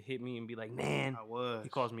he used to hit me and be like, Nan. I was. He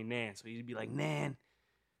calls me Nan. So he'd be like, Nan,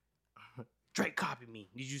 Drake copied me.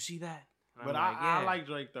 Did you see that? And But I'm I "Yeah." like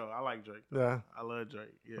Drake though. I like Drake. Yeah. I love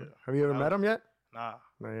Drake. Yeah. Have you ever I- met him yet? Nah.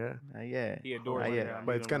 Not yet. Yeah. He adores Not me. yet.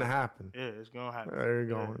 But it's gonna happen. Yeah, it's gonna happen. There you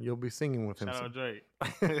go. Yeah. You'll be singing with him. Shout out soon.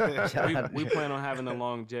 Drake. Shout out we Drake. plan on having the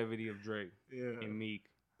longevity of Drake yeah. and Meek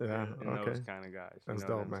Yeah. and Okay. those kind of guys. You That's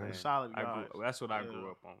know what dope, I'm man. saying? Solid I guys. that's what I Yeah.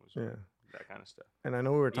 grew up on, was Yeah. that kind of stuff. And I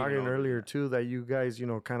know we were Even talking older than earlier that. too that you guys,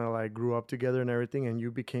 kind of like grew up together and everything, and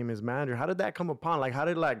you became his manager. How did that come upon? Like, how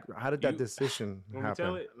did that You- decision When we happen?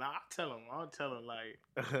 tell it, Nah, I'll tell him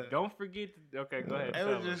like don't forget. Okay, go ahead. it tell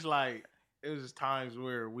was him. just like it was just times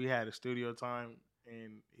where we had a studio time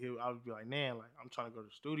and I would be like, Nan, like I'm trying to go to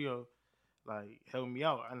the studio, like help me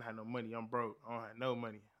out. I didn't have no money. I'm broke. I don't have no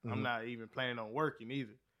money. I'm Mhm. not even planning on working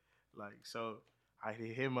either. Like so I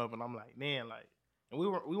hit him up and I'm like, Nan, like, and we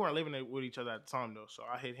weren't living with each other at the time though. So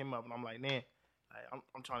I hit him up and I'm like, Nan, like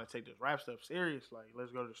I'm trying to take this rap stuff serious. Like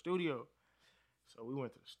let's go to the studio. So we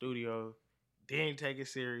went to the studio, didn't take it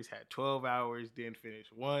serious, had 12 hours, didn't finish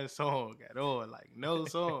one song at all. Like, no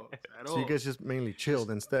songs at all. So you guys just mainly chilled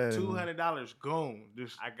instead. and- $200 gone.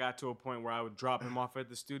 Just I got to a point where I would drop him off at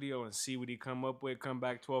the studio and see what he come up with, come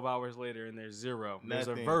back 12 hours later, and there's zero. There's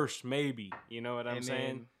a Nothing. verse, maybe. You know what I'm And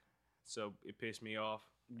saying? then- So it pissed me off.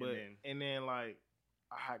 But and then like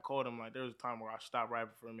I had called him, like there was a time where I stopped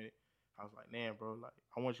rapping for a minute. I was like, damn, bro, like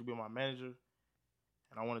I want you to be my manager,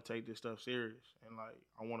 and I want to take this stuff serious, and like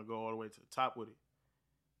I want to go all the way to the top with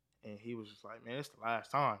it. And he was just like, man, it's the last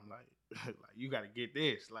time. Like, like you got to get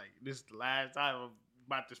this. Like this is the last time I'm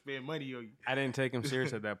about to spend money on you. I didn't take him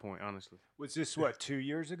serious at that point, honestly. Was this what, 2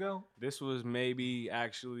 years ago? This was maybe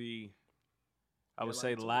actually, I would Yeah,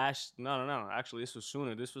 say like no. Actually, this was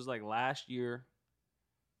sooner. This was like last year,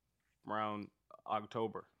 around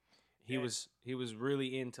October. He Yeah. was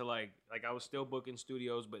really into like I was still booking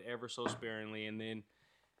studios, but ever so sparingly. And then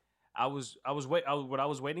what I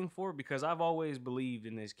was waiting for, because I've always believed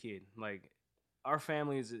in this kid. Like our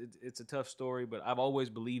family it's a tough story, but I've always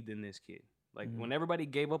believed in this kid. Like when everybody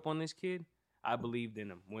gave up on this kid, I believed in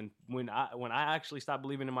him. When I actually stopped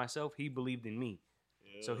believing in myself, he believed in me.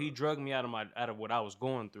 So he drugged me out of what I was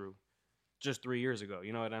going through just 3 years ago.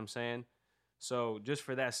 You know what I'm saying? So just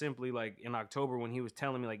for that, simply like in October when he was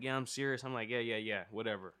telling me like, yeah, I'm serious. I'm like, yeah,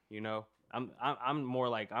 whatever. You know, I'm more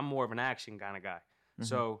of an action kind of guy.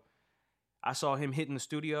 So I saw him hitting the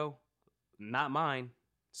studio, not mine,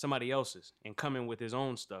 somebody else's, and coming with his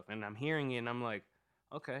own stuff. And I'm hearing it and I'm like,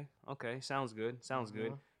 okay, sounds good.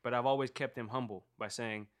 But I've always kept him humble by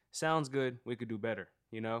saying, sounds good, we could do better,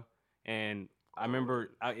 you know? And I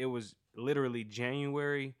remember it was literally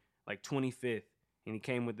January like 25th, and he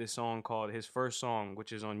came with this song called his first song,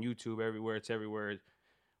 which is on YouTube everywhere. It's everywhere.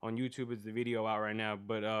 On YouTube is the video out right now,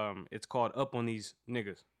 but it's called Up on These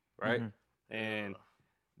Niggas, right? And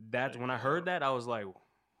that's when I heard that, I was like,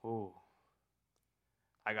 oh,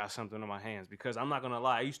 I got something on my hands. Because I'm not going to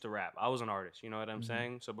lie, I used to rap. I was an artist, you know what I'm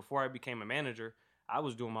saying? So before I became a manager, I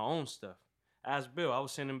was doing my own stuff. Ask Bill, I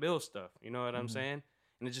was sending Bill stuff, you know what I'm saying?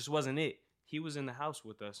 And it just wasn't it. He was in the house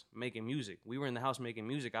with us making music. We were in the house making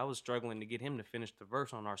music. I was struggling to get him to finish the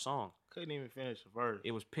verse on our song. Couldn't even finish the verse.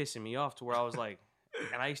 It was pissing me off to where I was like,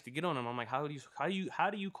 and I used to get on him. I'm like, how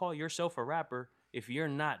do you call yourself a rapper if you're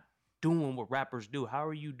not doing what rappers do? How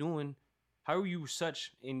are you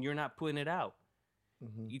such and you're not putting it out?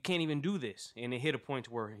 You can't even do this. And it hit a point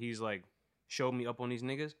where he's like, showed me Up on These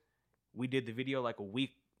Niggas. We did the video like a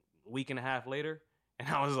week and a half later. And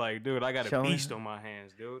I was like, dude, I got a beast on my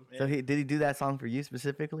hands, dude. So did he do that song for you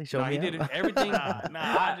specifically? Show me He Up? did everything. I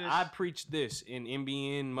I preach this in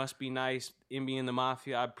MBN, Must Be Nice, MBN the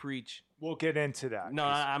Mafia. I preach. We'll get into that. No,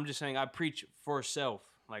 I'm just saying I preach for self,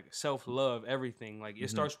 like self-love, everything. Like it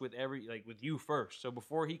starts with with you first. So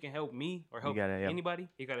before he can help me or help anybody,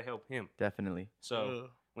 he got to help him. Definitely. So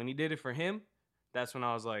when he did it for him, that's when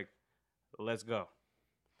I was like, let's go.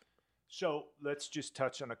 So let's just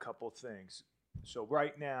touch on a couple things. So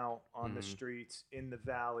right now on the streets in the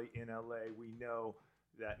Valley in LA, we know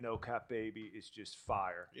that No Cap Baby is just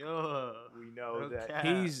fire. Yeah. We know No that cap.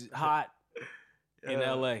 He's hot in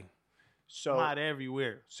LA. So Hot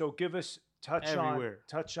everywhere. So give us touch Everywhere.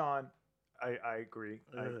 on. I agree.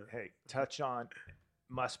 Hey, touch on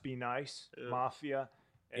Must Be Nice, Mafia,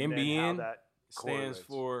 and then how MBN that stands correlates.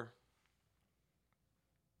 for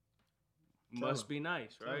Must him. Be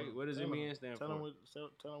Nice, right? What does MBN stand for? Tell him what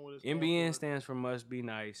it stands MBN for. stands for Must Be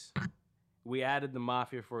Nice. We added the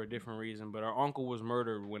Mafia for a different reason, but our uncle was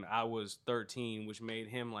murdered when I was 13, which made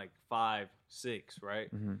him like 5, 6, right?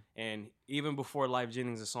 And even before Life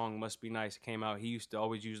Jennings' the song Must Be Nice came out, he used to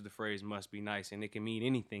always use the phrase must be nice, and it can mean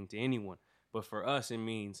anything to anyone. But for us, it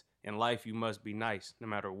means in life you must be nice, no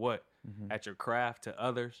matter what. At your craft, to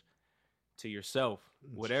others, to yourself.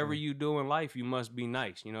 Whatever you do in life, you must be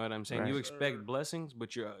nice. You know what I'm saying? Right. You expect blessings,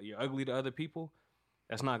 but you're ugly to other people.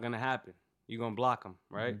 That's not gonna happen. You're gonna block them,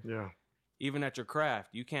 right? Yeah. Even at your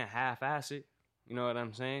craft, you can't half-ass it. You know what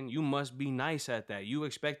I'm saying? You must be nice at that. You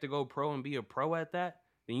expect to go pro and be a pro at that,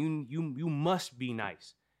 then you must be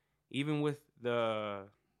nice. Even with the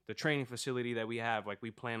training facility that we have, like we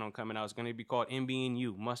plan on coming out, it's going to be called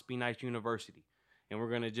MBNU, Must Be Nice University. And we're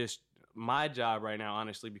going to just, my job right now,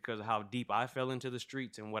 honestly, because of how deep I fell into the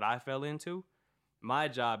streets and what I fell into, my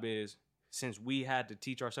job is, since we had to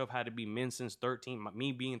teach ourselves how to be men since 13,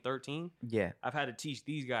 me being 13, Yeah. I've had to teach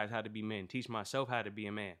these guys how to be men, teach myself how to be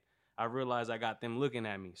a man. I realize I got them looking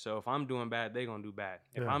at me. So if I'm doing bad, they're going to do bad.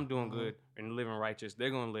 If I'm doing good and living righteous, they're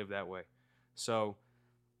going to live that way. So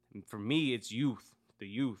for me, it's youth, the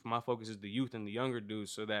youth. My focus is the youth and the younger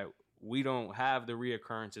dudes so that we don't have the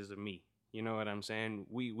reoccurrences of me. You know what I'm saying?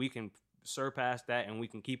 We can surpass that and we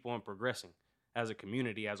can keep on progressing. as a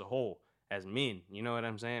community, as a whole, as men. You know what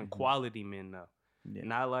I'm saying? Quality men, though. Yeah.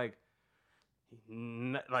 Not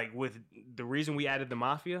like with the reason we added the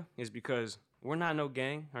mafia is because we're not no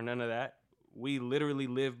gang or none of that. We literally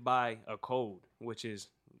live by a code, which is,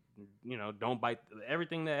 don't bite,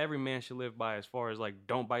 everything that every man should live by, as far as like,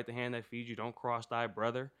 don't bite the hand that feeds you, don't cross thy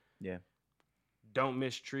brother. Yeah. Don't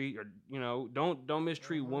mistreat, or don't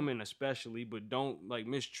mistreat women especially, but don't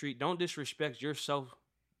don't disrespect yourself.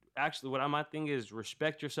 Actually, my thing is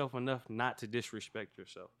respect yourself enough not to disrespect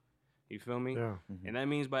yourself. You feel me? Yeah. And that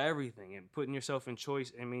means by everything, and putting yourself in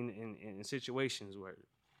choice. I mean, in situations where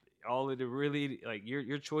all of the really, like,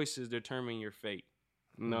 your choices determine your fate.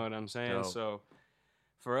 You know what I'm saying? Dope. So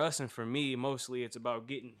for us and for me, mostly it's about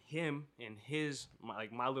getting him and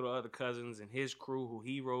my little other cousins and his crew who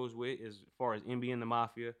he rose with, as far as MB and the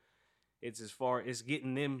Mafia. It's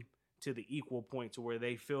getting them to the equal point to where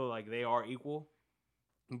they feel like they are equal,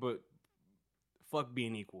 but fuck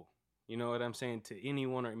being equal. You know what I'm saying? To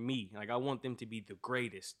anyone or me. Like, I want them to be the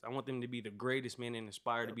greatest. I want them to be the greatest men and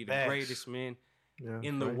aspire to be the greatest men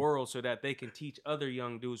in the world, so that they can teach other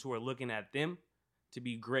young dudes who are looking at them to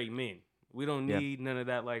be great men. We don't need none of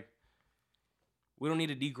that. Like, we don't need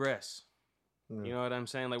to digress. Yeah. You know what I'm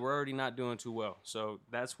saying? Like, we're already not doing too well. So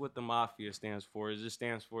that's what the Mafia stands for. It just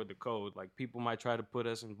stands for the code. Like, people might try to put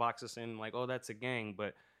us and box us in like, oh, that's a gang.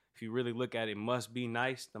 But if you really look at it, Must Be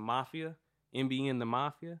Nice, the Mafia, MBN, the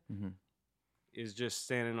Mafia, is just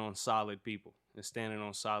standing on solid people. It's standing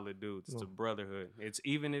on solid dudes. It's a brotherhood. It's,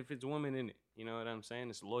 even if it's women in it. You know what I'm saying?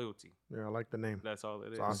 It's loyalty. Yeah, I like the name. That's all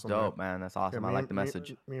it is. Awesome, That's dope, man. That's awesome. Yeah, I like the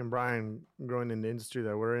message. Me and Brian, growing in the industry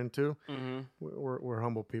that we're into, we're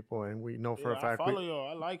humble people, and we know for a fact. I follow y'all.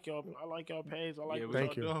 I like y'all page. I like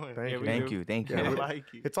what y'all doing. Thank you. Yeah, I like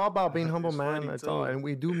you. It's all about being humble, man. It's all, and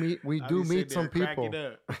we do meet some people.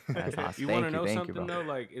 That's awesome. You want to know something though?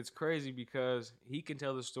 Like, it's crazy because he can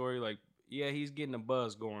tell the story. Like, yeah, he's getting a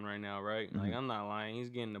buzz going right now, right? Like, I'm not lying. He's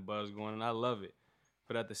getting a buzz going, and I love it.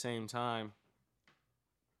 But at the same time,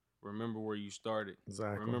 remember where you started.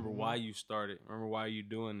 Exactly. Remember why you started. Remember why you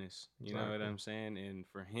doing this. You know what I'm saying? And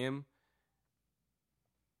for him,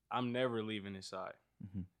 I'm never leaving his side.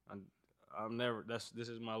 I'm never. This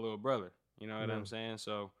is my little brother. You know what I'm saying?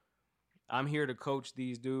 So I'm here to coach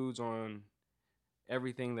these dudes on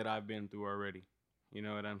everything that I've been through already. You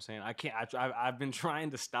know what I'm saying? I can't. I've been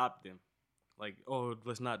trying to stop them. Like, oh,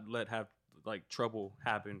 let's not have trouble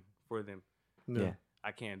happen for them. Yeah.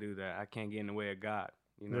 I can't do that. I can't get in the way of God.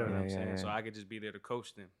 You know what I'm saying? So I could just be there to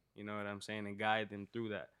coach them, you know what I'm saying, and guide them through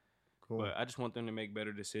that. Cool. But I just want them to make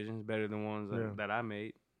better decisions, better than ones that I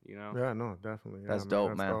made, you know? Yeah, no, definitely. That's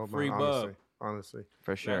dope, man. Dope, Free Bub. Honestly.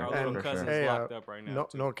 For sure. Our little cousin's locked up right now.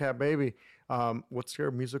 No Cap Baby. What's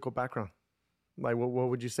your musical background? Like, what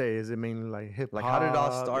would you say? Is it mainly like hip hop? Like, how did it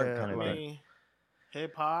all start, kind of thing?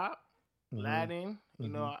 Hip hop, Latin. You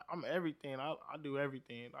know, I'm everything. I do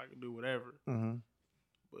everything. I can do whatever.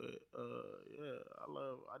 But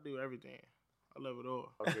I do everything. I love it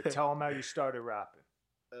all. Okay, tell them how you started rapping.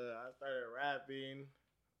 I started rapping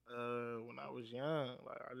when I was young.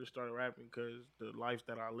 Like, I just started rapping because the life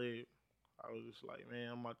that I lived. I was just like,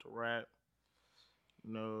 man, I'm about to rap.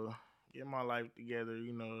 You know, get my life together.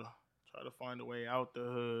 You know, try to find a way out the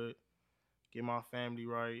hood, get my family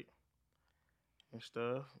right and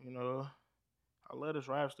stuff. You know, I love this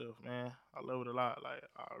rap stuff, man. I love it a lot. Like,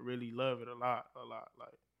 I really love it a lot.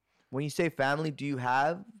 Like, when you say family, do you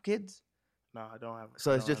have kids? No, I don't have.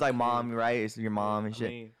 So it's just like mom, right? It's your mom and shit. I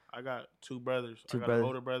mean, I got two brothers. Two I got brothers. an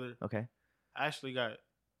older brother. Okay. I actually got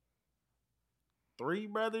three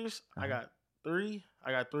brothers. I got three,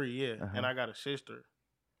 yeah. And I got a sister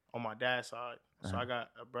on my dad's side. So I got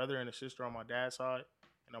a brother and a sister on my dad's side.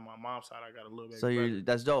 And on my mom's side, I got a little bit. So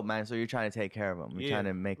that's dope, man. So you're trying to take care of them. You're trying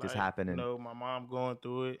to make this happen. You know, my mom going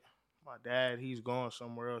through it. My dad, he's going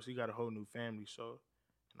somewhere else. He got a whole new family. So,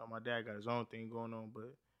 you know, my dad got his own thing going on.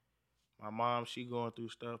 But my mom, she going through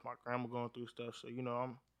stuff. My grandma going through stuff. So, you know,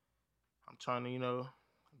 I'm trying to, you know,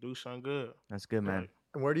 do something good. That's good, man.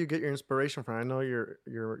 And where do you get your inspiration from? I know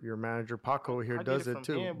your manager Paco here does it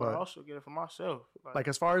too, him, but I also get it from myself. Like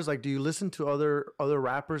as far as like, do you listen to other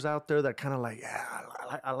rappers out there that kind of like,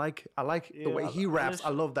 I like the way he raps. I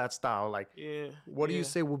love that style. Like, what do you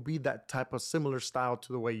say would be that type of similar style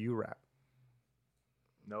to the way you rap?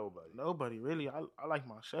 Nobody really. I like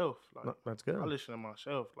myself. Like, no, that's good. I listen to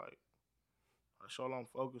myself. Like, that's all I'm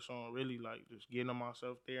focused on. Really, like just getting on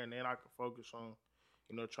myself there, and then I can focus on,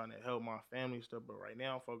 you know, trying to help my family and stuff. But right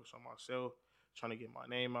now, I'm focused on myself, trying to get my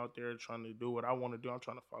name out there, trying to do what I want to do. I'm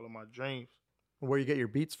trying to follow my dreams. Where you get your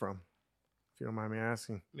beats from? you don't mind me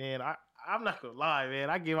asking. Man, I'm not gonna lie,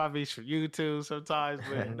 man. I get my beats from YouTube sometimes,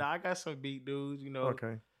 but nah, I got some beat dudes,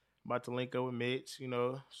 Okay. About to link up with Mitch,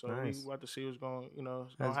 So Nice. we about to see what's going,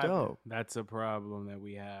 what's That's gonna happen. dope. That's a problem that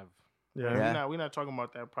we have. Yeah. We're not talking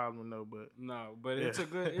about that problem though, but No, but it's a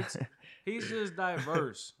good. He's just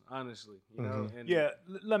diverse, honestly. You know. And Yeah,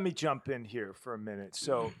 let me jump in here for a minute.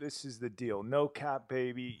 So this is the deal. No cap,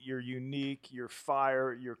 baby. You're unique. You're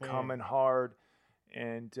fire. You're coming hard.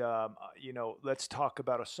 And let's talk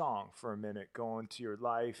about a song for a minute. Go into your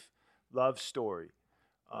life, love story.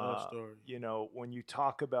 Love story. When you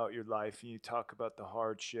talk about your life and you talk about the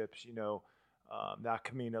hardships, that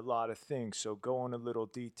can mean a lot of things. So go in a little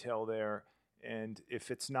detail there. And if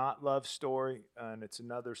it's not love story and it's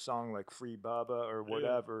another song like Free Bubba or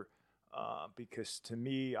whatever, because to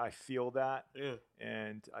me, I feel that. Yeah.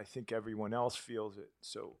 And I think everyone else feels it.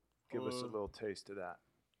 So give us a little taste of that.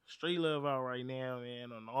 Street Love out right now,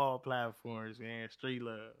 man, on all platforms, man. Street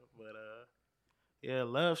Love. But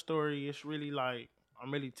love story, it's really like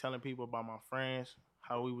I'm really telling people about my friends,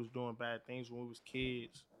 how we was doing bad things when we was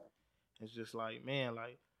kids. It's just like, man,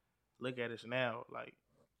 like, look at us now. Like,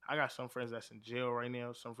 I got some friends that's in jail right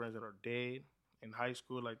now, some friends that are dead in high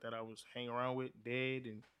school, like that I was hanging around with, dead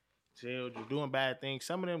and jail, just doing bad things.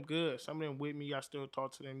 Some of them good, some of them with me, I still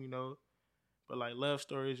talk to them, But like love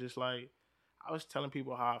stories, just like I was telling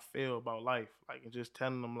people how I feel about life, like, and just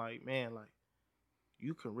telling them like, man, like,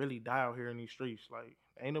 you can really die out here in these streets. Like,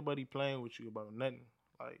 ain't nobody playing with you about nothing.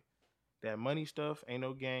 Like, that money stuff ain't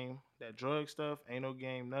no game. That drug stuff ain't no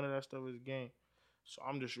game. None of that stuff is a game. So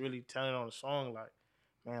I'm just really telling on a song like,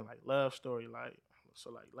 man, like love story, like,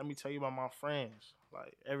 so like, let me tell you about my friends,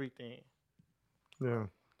 like everything. Yeah.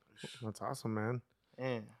 That's awesome, man.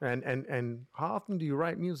 Yeah. And how often do you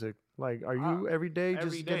write music? Like, are you every day every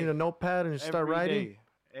just day. getting a notepad and start Every writing? day.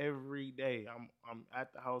 Every day. I'm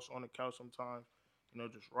at the house on the couch sometimes,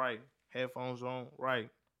 just write. Headphones on, write.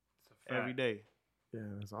 Every day. Yeah,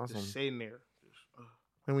 that's awesome. Just sitting there.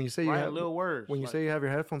 And when you say you write have little words. when you like, say you have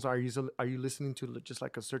your headphones, are you listening to just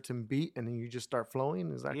like a certain beat and then you just start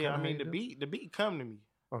flowing? Is that yeah, kinda I how mean you the do it? beat come to me.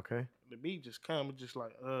 Okay. The beat just come, it's just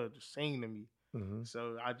like just sing to me. Mm-hmm.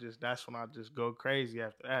 So that's when I just go crazy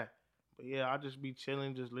after that. But yeah, I just be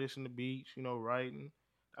chilling, just listen to beats, writing.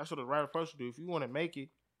 That's what a writer supposed to do. If you want to make it,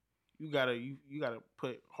 you gotta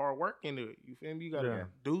put hard work into it. You feel me? You gotta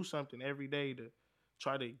do something every day to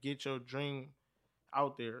try to get your dream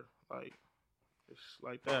out there. Like, it's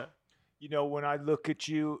like that. When I look at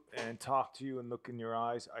you and talk to you and look in your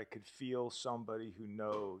eyes, I could feel somebody who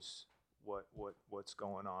knows what's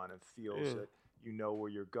going on and feels that you know where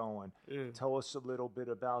you're going. Yeah. Tell us a little bit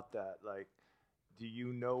about that. Like, do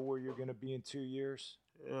you know where you're going to be in 2 years?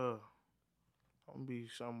 Yeah. I'm gonna be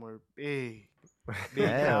somewhere big. Big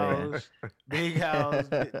Hell house,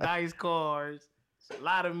 nice cars, a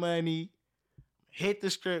lot of money. Hit the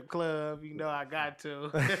strip club, I got to.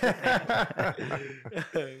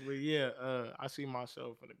 But yeah, I see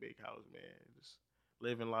myself in a big house, man. Just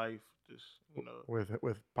living life, just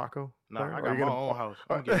With Paco? Nah, Or I are got you my gonna- own house.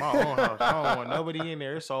 I'm gonna get my own house. I don't want nobody in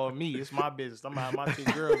there. It's all me. It's my business. I'm gonna have my 2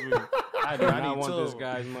 girls with me. I I need want two. this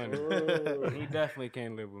guy's money. He definitely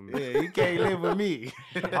can't live with me. Yeah, he can't live with me.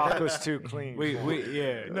 Paco's too clean.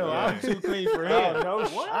 No, I'm too clean for him.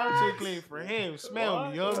 I'm too clean for him.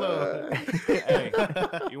 Smell me, yo. Hey,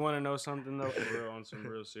 you want to know something though, for real, on some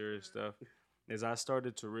real serious stuff? Is I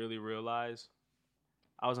started to really realize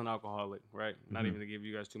I was an alcoholic, right? Not even to give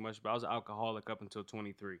you guys too much, but I was an alcoholic up until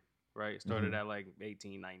 23, right? Started at like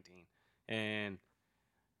 18, 19. And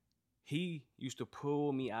he used to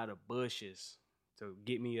pull me out of bushes to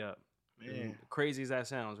get me up. Man. Crazy as that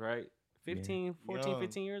sounds, right? 14, Young.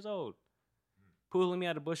 15 years old. Pulling me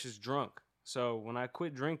out of bushes drunk. So when I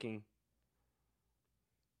quit drinking,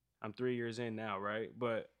 I'm 3 years in now, right?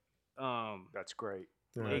 But That's great.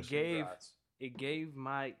 Yeah. it gave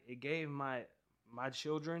my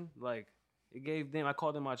children, like, it gave them, I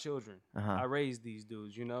call them my children. I raised these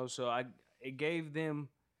dudes, so it gave them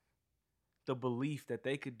the belief that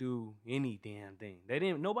they could do any damn thing.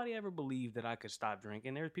 Nobody ever believed that I could stop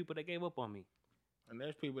drinking. There's people that gave up on me. And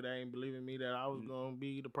there's people that ain't believing me that I was gonna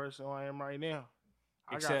be the person I am right now.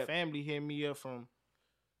 I got Except- family hitting me up from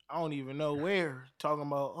I don't even know where, talking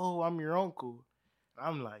about, oh, I'm your uncle.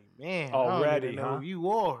 I'm like, man, I Already, don't even know huh? who you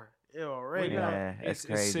are. Yeah, already. Yeah, that's It's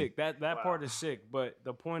crazy. sick. That part is sick. But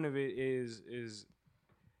the point of it is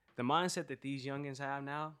the mindset that these youngins have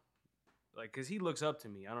now. Like, cause he looks up to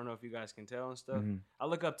me. I don't know if you guys can tell and stuff. Mhm. I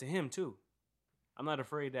look up to him too. I'm not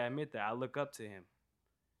afraid to admit that. I look up to him.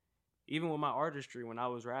 Even with my artistry, when I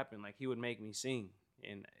was rapping, like, he would make me sing,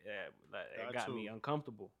 and it got me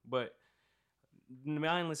uncomfortable. But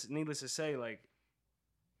needless to say, like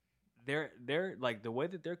they're like the way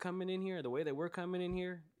that they're coming in here, the way that we're coming in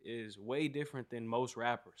here is way different than most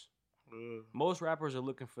rappers. Most rappers are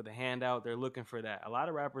looking for the handout. They're looking for that. A lot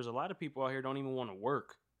of people out here don't even want to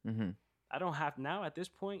work. Mm-hmm. I don't have now at this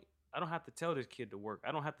point. I don't have to tell this kid to work.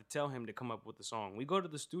 I don't have to tell him to come up with the song. We go to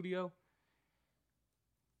the studio.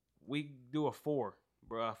 We do a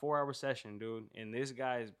 4-hour session, dude. And this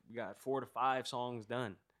guy's got 4 to 5 songs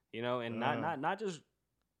done. You know, and not just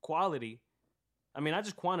quality. I mean, not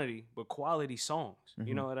just quantity, but quality songs. Mm-hmm.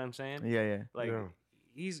 You know what I'm saying? Yeah. Like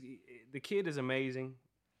the kid is amazing.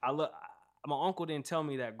 My uncle didn't tell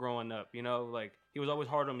me that growing up, you know, like he was always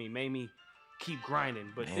hard on me, made me keep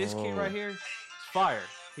grinding. But this kid right here is fire.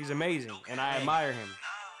 He's amazing, and I admire him.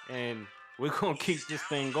 And we're gonna keep this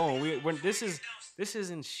thing going. This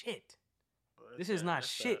isn't shit. This is not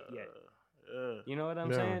shit yet. You know what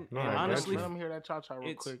I'm saying? No, and I honestly, let me hear that cha-cha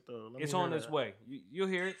real quick though. It's on its way. You'll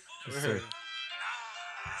hear it. Trippy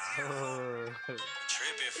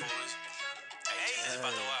fools. Hey, it's about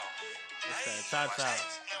to wow. It's that cha-cha.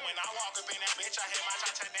 And when I walk up in that bitch, I hear my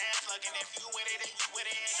cha-cha dance. Looking if you with it, then you with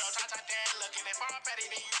it. Hit your cha-cha dance. Looking if I'm petty,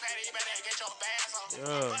 then you petty. Better get your bands on.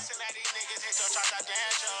 Bustin' at these niggas, hit your cha-cha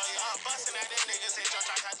dance. Bustin' at these niggas, hit your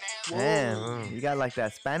cha-cha dance. Damn, you got like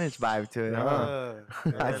that Spanish vibe to it, huh?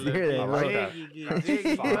 I hear that. I like that.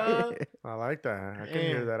 that. I like that. I can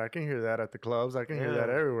hear that. I can hear that at the clubs. I can hear that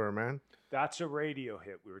everywhere, man. That's a radio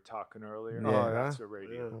hit. We were talking earlier. Oh, yeah? That's a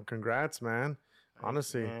radio. Well, congrats, man.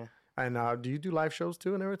 Honestly. Man. And do you do live shows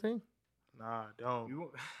too and everything? Nah, I don't.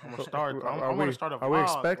 I'm gonna start. I'm gonna start a vlog. Are we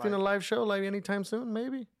expecting like, a live show like anytime soon?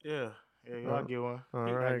 Maybe. Yeah, I'll get one. All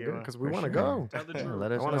I'll right, get good. one. Because we For want to sure. go. Tell the Yeah, truth.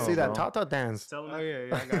 let I us want to know, see that bro. Tata dance. Tell him. Oh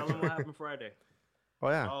yeah, I Tell got him what happened Friday. Oh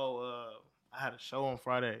yeah. I had a show on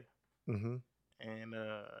Friday Mm-hmm. and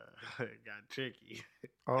it got tricky.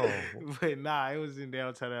 Oh. But nah, it was in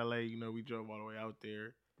downtown LA. You know, we drove all the way out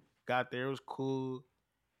there. Got there, it was cool,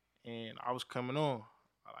 and I was coming on.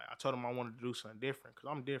 I told him I wanted to do something different because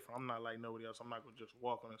I'm different. I'm not like nobody else. I'm not gonna just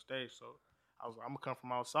walk on the stage. So I was like, I'm gonna come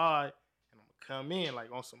from outside and I'm gonna come in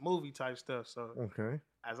like on some movie type stuff. So Okay.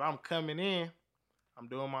 as I'm coming in, I'm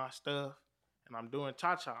doing my stuff and I'm doing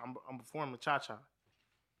cha-cha. I'm performing cha-cha.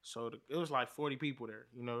 So it was like 40 people there.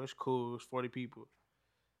 You know, it's cool. It was 40 people.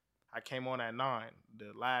 I came on at 9.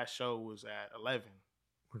 The last show was at 11.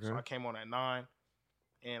 Okay. So I came on at 9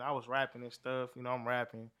 and I was rapping and stuff. You know, I'm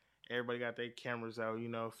rapping. Everybody got their cameras out, you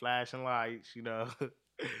know, flashing lights, you know.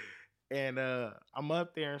 And I'm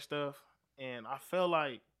up there and stuff. And I felt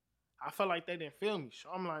like they didn't feel me. So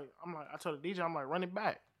I'm like, I told the DJ, I'm like, run it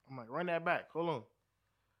back. I'm like, run that back. Hold on.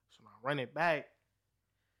 So I run it back.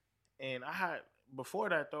 And before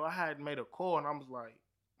that though, I had made a call and I was like,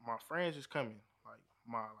 my friends is coming. Like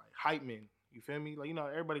my hype men. You feel me? Like, you know,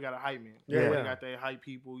 everybody got a hype man. Yeah. Everybody got their hype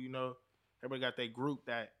people, you know. Everybody got their group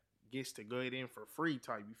that gets to go in for free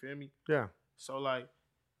type. You feel me? Yeah. So like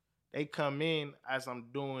they come in as I'm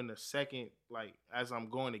doing the second, like as I'm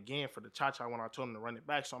going again for the cha-cha when I told them to run it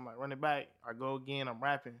back. So I'm like, run it back. I go again, I'm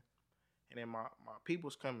rapping. And then my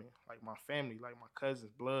people's coming, like my family, like my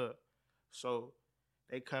cousins, blood. So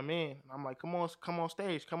they come in and I'm like, come on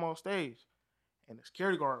stage. And the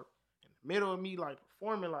security guard in the middle of me like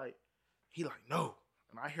performing, like, he like, no.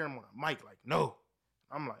 And I hear him on the mic like, no.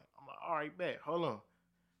 I'm like, all right, bet, hold on.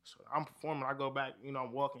 So I'm performing, I go back, you know,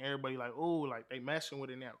 I'm walking, everybody like, ooh, like they messing with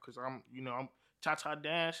it now. Cause I'm cha-cha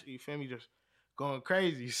dance, you feel me, just going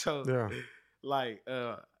crazy. So Yeah. like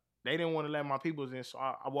they didn't want to let my peoples in, so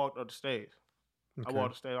I walked up the stage. Okay. I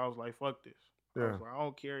walked the stage, I was like, fuck this. I Yeah. was like, I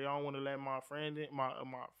don't care, y'all don't want to let my friend in, my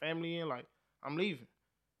family in, like, I'm leaving.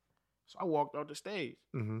 So I walked off the stage.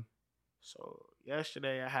 Mm-hmm. So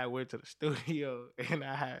yesterday I went to the studio and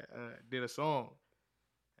I did a song.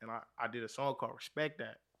 And I did a song called Respect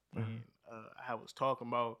That. Mm-hmm. And I was talking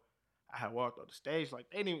about, I had walked off the stage, like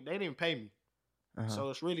they didn't pay me. Uh-huh. So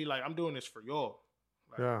it's really like, I'm doing this for y'all.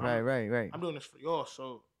 Like, Yeah. Right. I'm doing this for y'all.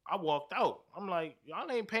 So I walked out. I'm like,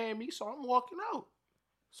 y'all ain't paying me, so I'm walking out.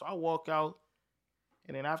 So I walk out.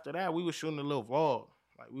 And then after that, we was shooting a little vlog.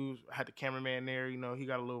 Like had the cameraman there, you know, he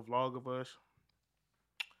got a little vlog of us.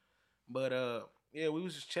 But yeah, we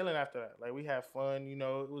was just chilling after that. Like we had fun, you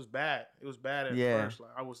know. It was bad. It was bad at first.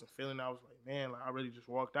 Like I wasn't feeling it. I was like, man, like I really just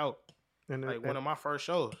walked out. And Like one of my first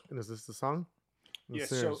shows. And is this the song? Yeah,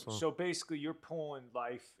 Serious song. so basically you're pulling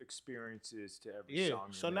life experiences to every Yeah.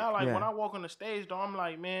 song. So you now make. like Yeah. when I walk on the stage though, I'm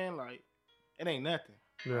like, man, like it ain't nothing.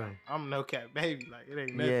 Yeah. I'm no cap baby. Like it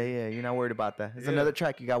ain't nothing. Yeah. You're not worried about that. It's Yeah. another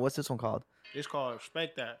track you got. What's this one called? It's called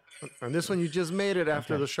Respect That. And this one you just made it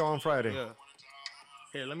after the show on Friday. Yeah.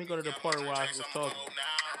 Here, let me go to the part where I was talking.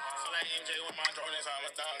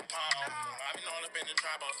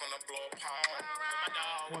 trap house from the blow pound.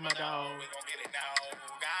 With my dog, we gon' get it down.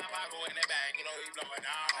 Got my go in the bag, you know he blow it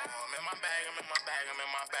down. I'm in my bag, I'm in my bag, I'm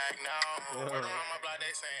in my bag now. Word around my block,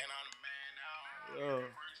 they saying I'm the man now.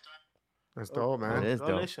 That's dope, man. It is Go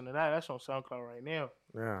dope. listen to that. That's on SoundCloud right now.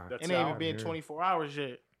 Yeah. That's It ain't out even been here. 24 hours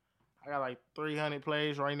yet. I got like 300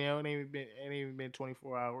 plays right now. It ain't even been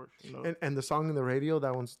 24 hours. You know? And the song in the radio,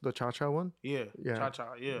 that one's the Cha Cha one? Yeah, Yeah.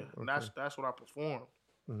 cha-cha, yeah. And that's what I performed.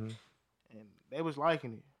 Mm-hmm. And they was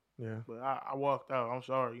liking it. Yeah. But I walked out. I'm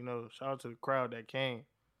sorry. You know, shout out to the crowd that came.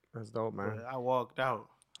 That's dope, man. But I walked out.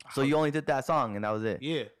 So you only did that song and that was it.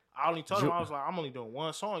 Yeah. I only told You- them, I was like, I'm only doing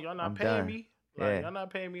one song. Y'all not I'm paying done. me. Like, Yeah. y'all not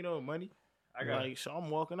paying me no money. I got. Like, so I'm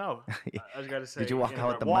walking out. I just gotta say. Did you walk out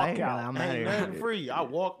with the walk mic? out. I'm out Ain't here. nothing free. I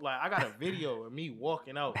walked, like, I got a video of me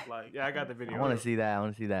walking out. Like, Yeah, I got the video. I want to see that. I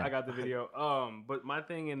want to see that. I got the video. But my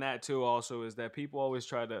thing in that too also is that people always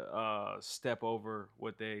try to step over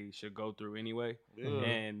what they should go through anyway,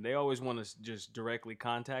 and they always want to just directly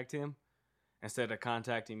contact him instead of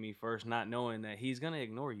contacting me first, not knowing that he's gonna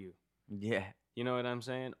ignore you. Yeah. You know what I'm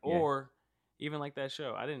saying? Yeah. Or even like that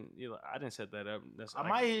show, I didn't set that up. That's I like-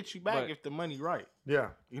 might hit you back but if the money right. Yeah.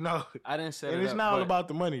 You know? I didn't set And it it's up. not all but- about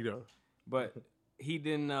the money, though. But he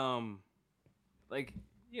didn't like,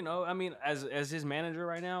 you know, I mean, as his manager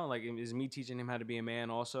right now, like, is me teaching him how to be a man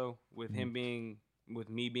also with him being with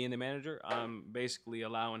me being the manager. I'm basically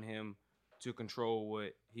allowing him to control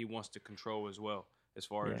what he wants to control as well, as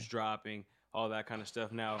far as dropping, all that kind of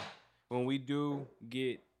stuff. Now, when we do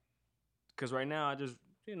get, because right now I just,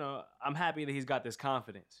 you know, I'm happy that he's got this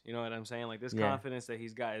confidence. You know what I'm saying? Like, this confidence that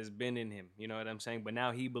he's got has been in him. You know what I'm saying? But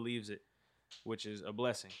now he believes it, which is a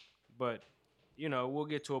blessing. But, you know, we'll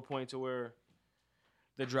get to a point to where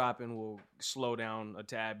the dropping will slow down a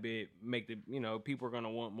tad bit, make the, you know, people are going to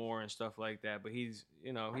want more and stuff like that. But he's,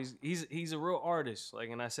 you know, he's a real artist. Like,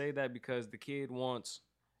 and I say that because the kid wants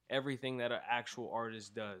everything that an actual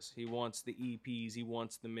artist does. He wants the EPs, he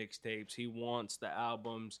wants the mixtapes, he wants the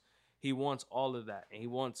albums. He wants all of that, and he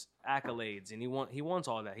wants accolades, and he wants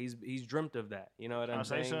all that. He's dreamt of that. You know what I'm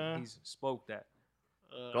saying? something? He's spoke that.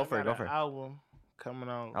 Go for it, I go got for an it. album coming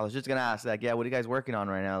out. I was just gonna ask, like, yeah, what are you guys working on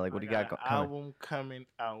right now? Like, what do you got an coming? album coming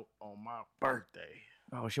out on my birthday,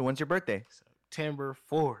 Oh shit, when's your birthday? September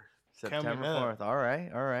 4th. September Coming up. 4th. All right,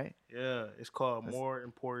 all right. Yeah, it's called That's- More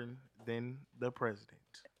Important Than the President.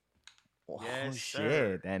 Oh Yes, shit,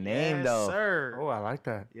 sir. that name Yes, though. sir. Oh, I like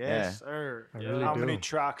that. Yes, Yeah. sir. I really How do. many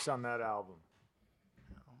tracks on that album?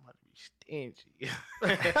 I'm about to be stingy.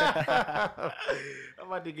 I'm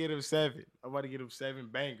about to get him 7. I'm about to get him 7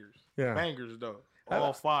 bangers. Yeah. Bangers though.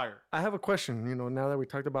 All fire. I have a question. You know, now that we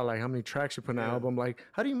talked about like how many tracks you put in an Yeah. album, like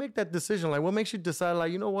how do you make that decision? Like, what makes you decide?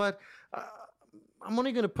 Like, you know what? I'm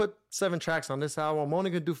only gonna put 7 tracks on this album. I'm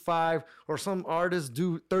only gonna do 5, or some artists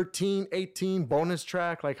do 13, 18 bonus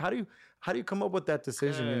track. Like, how do you come up with that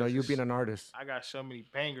decision? You know, you Because being an artist. I got so many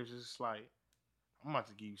bangers. It's like I'm about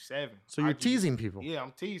to give you 7. So you're I give you- teasing people. Yeah,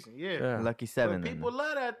 I'm teasing. Yeah. Yeah. Lucky But 7. then. people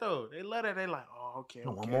love that though. They love that. They like, oh, okay. I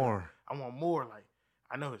want okay. more. I want more. Like,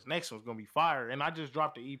 I know his next one's gonna be fire. And I just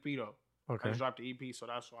dropped the EP though. I Okay. just dropped the EP, so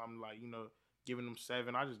that's why I'm like, you know, giving them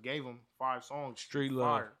 7. I just gave them 5 songs. Street love.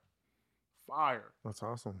 Fire. Fire. That's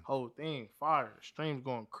awesome. Whole thing. Fire. Stream's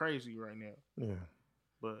going crazy right now. Yeah.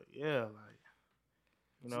 But yeah, like,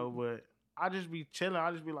 you know, but I just be chilling.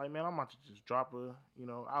 I just be like, man, I'm about to just drop a, you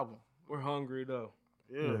know, album. We're hungry though.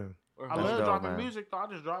 Yeah. Yeah. We're I That's love dope, dropping man. music though. I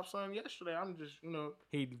just dropped something yesterday. I'm just, you know,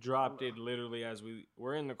 He dropped it literally as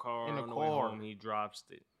we're in the car In the on the way car. home. He drops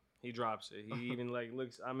it. He drops it. He even like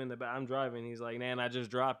looks. I'm in the back. I'm driving. He's like, "Man, I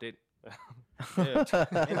just dropped it." yeah,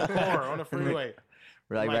 in the car on the freeway.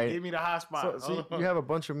 Like, Like, right? give me the hotspot. So you have a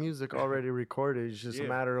bunch of music already recorded. It's just a Yeah.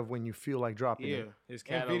 matter of when you feel like dropping yeah. it. His And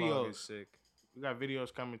catalog videos. is sick. We got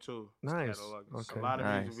videos coming too. Nice. catalog is Okay. A lot of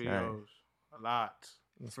Nice, music nice. videos. A lot.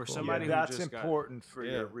 That's For cool. somebody who that's just got- important for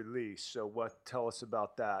Yeah. your release. So, what? Tell us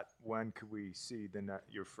about that. When could we see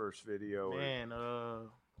your first video? Man, I'm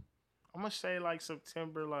gonna say like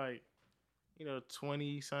September, like, you know,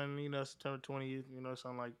 20 something, you know, September 20th, you know,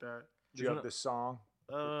 something like that. Do you have the song?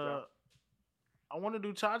 I want to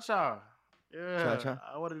do Cha Cha. Yeah, Cha-Cha?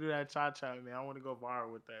 I want to do that Cha Cha, man. I want to go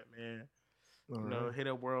viral with that, man. All You know, right. hit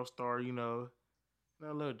up World Star, you know,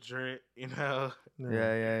 a little drip, you know.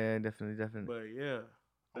 Yeah, definitely. But yeah,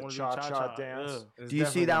 I The want to do Cha-Cha Cha-Cha dance? Yeah. Do you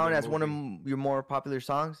see that one as one of your more popular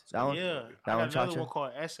songs? That one? Yeah, That I one, got another Cha-Cha? one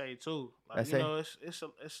called Essay too. Like, Essay? you know,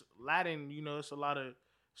 it's Latin. You know, it's a lot of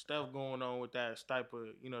stuff going on with that type of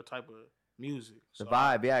music. The So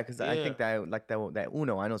vibe, yeah, because I yeah. think that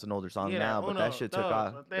Uno, I know it's an older song Yeah, now, but that Uno, shit took dog,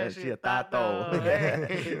 off. but that That shit, shit, tato, tato.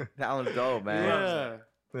 hey. That one's dope, man. Yeah.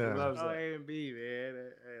 Yeah. Oh, A and B,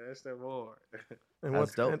 man. That's the more. And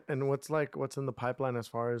That's dope. And what's in the pipeline as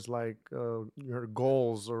far as like your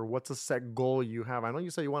goals, or what's a set goal you have? I know you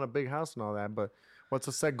said you want a big house and all that, but what's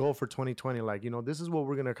a set goal for 2020? Like, this is what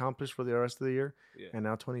we're gonna accomplish for the rest of the year, and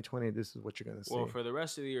now 2020, this is what you're gonna see. Well, for the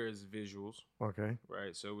rest of the year is visuals. Okay.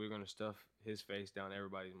 Right. So we're gonna stuff his face down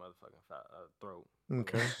everybody's motherfucking throat.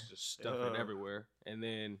 Okay. Just stuff it everywhere. And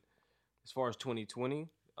then, as far as 2020,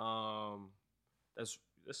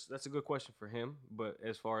 that's a good question for him. But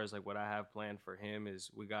as far as like what I have planned for him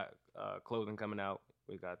is we got clothing coming out.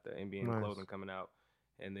 We got the NBN clothing coming out,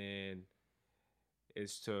 and then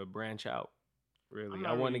it's to branch out. Really,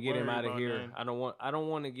 I want to get him out of here. I don't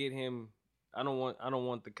want to get him. I don't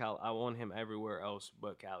want the Cali. I want him everywhere else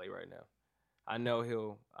but Cali right now. I know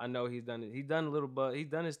he's done it. He's done a little, but he's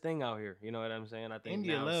done his thing out here. You know what I'm saying? I think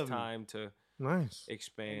India now it's time to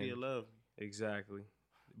expand. India love me. Exactly.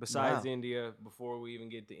 Besides India, before we even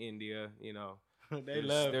get to India,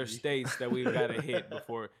 there's states that we've got to hit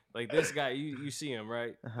before. Like this guy, you see him,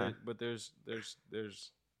 right? But there's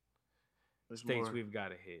states we've got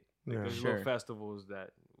to hit. Like there's little festivals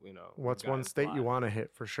that What's one state you want to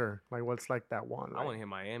hit for sure? Like what's like that one? I want to hit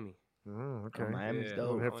Miami. Oh, okay. Miami's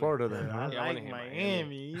dope. Hit Florida then. I like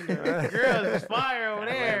Miami. Girls is fire over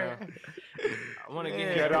there. I want to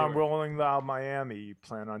get on Rolling Loud Miami. You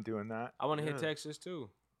plan on doing that? I want to hit Texas too.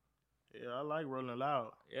 Yeah, I like Rolling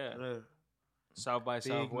Loud. Yeah. South by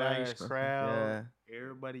Big, Southwest. nice crowd.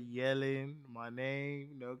 Everybody yelling my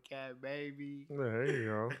name, No Cat Baby. There you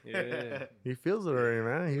go. Yeah. He feels it already,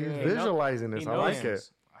 man. He's visualizing this. I like it.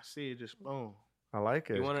 I see it just boom. I like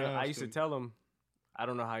it. I used to tell him, I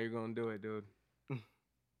don't know how you're going to do it, dude.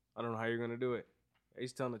 I don't know how you're going to do it. I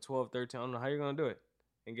used to tell him at 12, 13, I don't know how you're going to do it.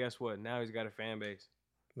 And guess what? Now he's got a fan base.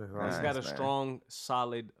 He's got a strong,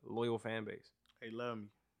 solid, loyal fan base. They love me.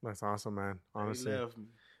 That's awesome, man. Honestly. They love me.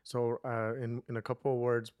 So in a couple of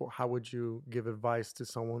words, how would you give advice to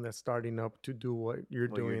someone that's starting up to do what you're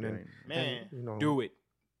doing? And, man, do it.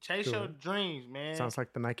 Chase your dreams, man. Sounds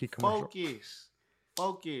like the Nike commercial.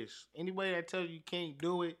 Focus. Anybody that tells you can't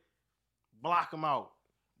do it, block them out.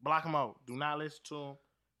 Do not listen to them.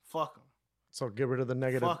 Fuck them. So get rid of the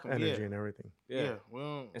negative energy and everything. Yeah. We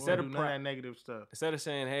don't do none of that negative stuff. Instead of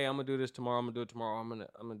saying, "Hey, I'm gonna do this tomorrow. I'm gonna do it tomorrow. I'm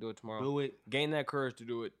gonna do it tomorrow." Do it. Gain that courage to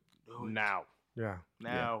do it now. Yeah.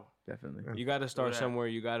 Now. Yeah, definitely. You got to start somewhere.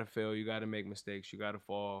 You got to fail. You got to make mistakes. You got to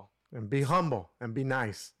fall. And be humble and be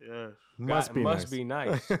nice. Yeah. Must be nice. Be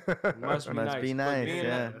nice. Must be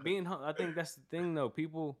nice. Being I think that's the thing though.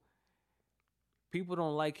 People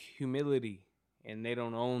don't like humility and they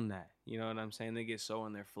don't own that. You know what I'm saying? They get so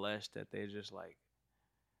in their flesh that they're just like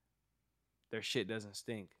their shit doesn't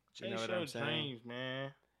stink. You know what I'm saying? Dreams,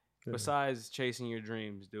 man. Yeah. Besides chasing your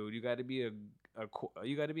dreams, dude, you got to be a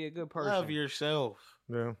good person. Love yourself.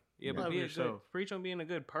 Yeah. Yeah, but preach on being a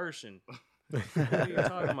good person. What are you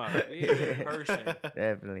talking about? Be a good person.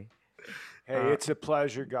 Definitely. Hey, it's a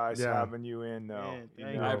pleasure, guys, having you in, though.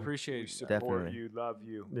 Man, I appreciate you. Support you, love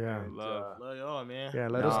you. Yeah. And, love y'all, man. Yeah,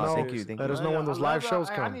 let us know. Thank you. Let us know when those live shows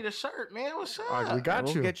come. I need a shirt, man. What's up? All right, we got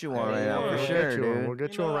you. We'll get you one right now for sure, dude. We'll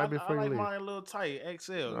get you one right before you leave. I like mine a little tight,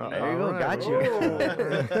 XL. There you go. Got you.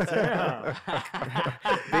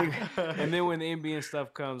 And then when the NBN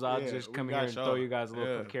stuff comes, I'll just come here and throw you guys a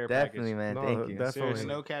little care Definitely, package. man. Thank you. Definitely.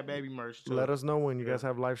 No Cat Baby merch, too. Let us know when you guys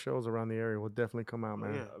have live shows around the area. We'll definitely come out,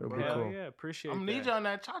 man. It'll be cool. Yeah, appreciate it. I'm need you on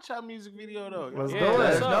that Cha-Cha music video, though. Let's do it.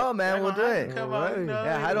 Let us know, man. We'll do it.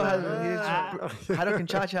 Yeah, Hado can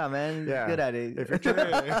cha-cha, man. He's good at it. If you're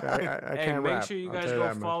trying, I Hey, can't make rap. sure you I'll guys tell go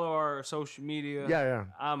that, man. follow our social media. Yeah.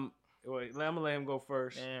 I'm gonna let him go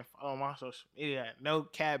first. And follow my social media at No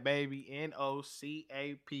Cat Baby,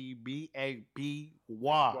 NOCAPBABY.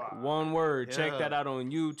 One word. Yeah. Check that out on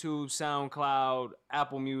YouTube, SoundCloud,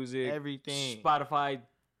 Apple Music, Everything. Spotify,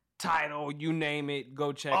 Tidal, you name it.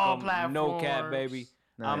 Go check All them. platforms. No Cat Baby.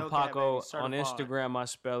 I'm No Cat Paco Baby, certified. on Instagram. I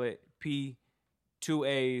spell it P, 2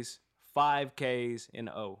 A's, 5 K's, and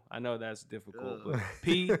O. I know that's difficult, but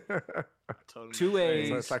P, 2 A's,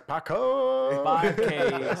 So it's like Paco. 5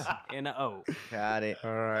 K's, and an O. Got it.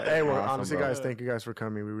 All right. Hey, well, Awesome, honestly, bro. guys, thank you guys for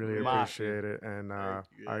coming. We really appreciate it. And I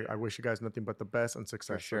wish you guys nothing but the best and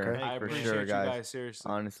success. For sure. Okay? I For appreciate sure, you guys. guys,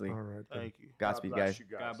 seriously. Honestly. All right. Thank you. Godspeed, guys.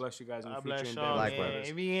 God bless you guys in the God future bless endeavors. y'all, Likewise.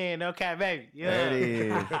 man. Bien, No Cat Baby. There it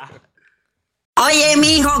is. Oye,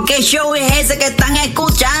 mijo, ¿qué show es ese que están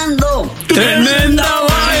escuchando? ¡Tremenda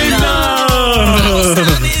vaina!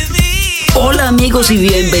 Hola, amigos Saludos y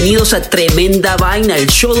bienvenidos a Tremenda Vaina, el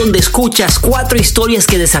show donde escuchas 4 historias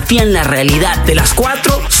que desafían la realidad. De las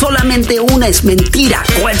 4, solamente una es mentira.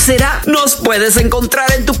 ¿Cuál será? Nos puedes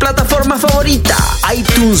encontrar en tu plataforma favorita: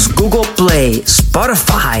 iTunes, Google Play,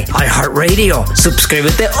 Spotify, iHeartRadio.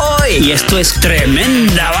 Suscríbete hoy. Y esto es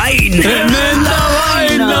Tremenda Vaina. ¡Tremenda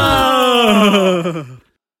Vaina!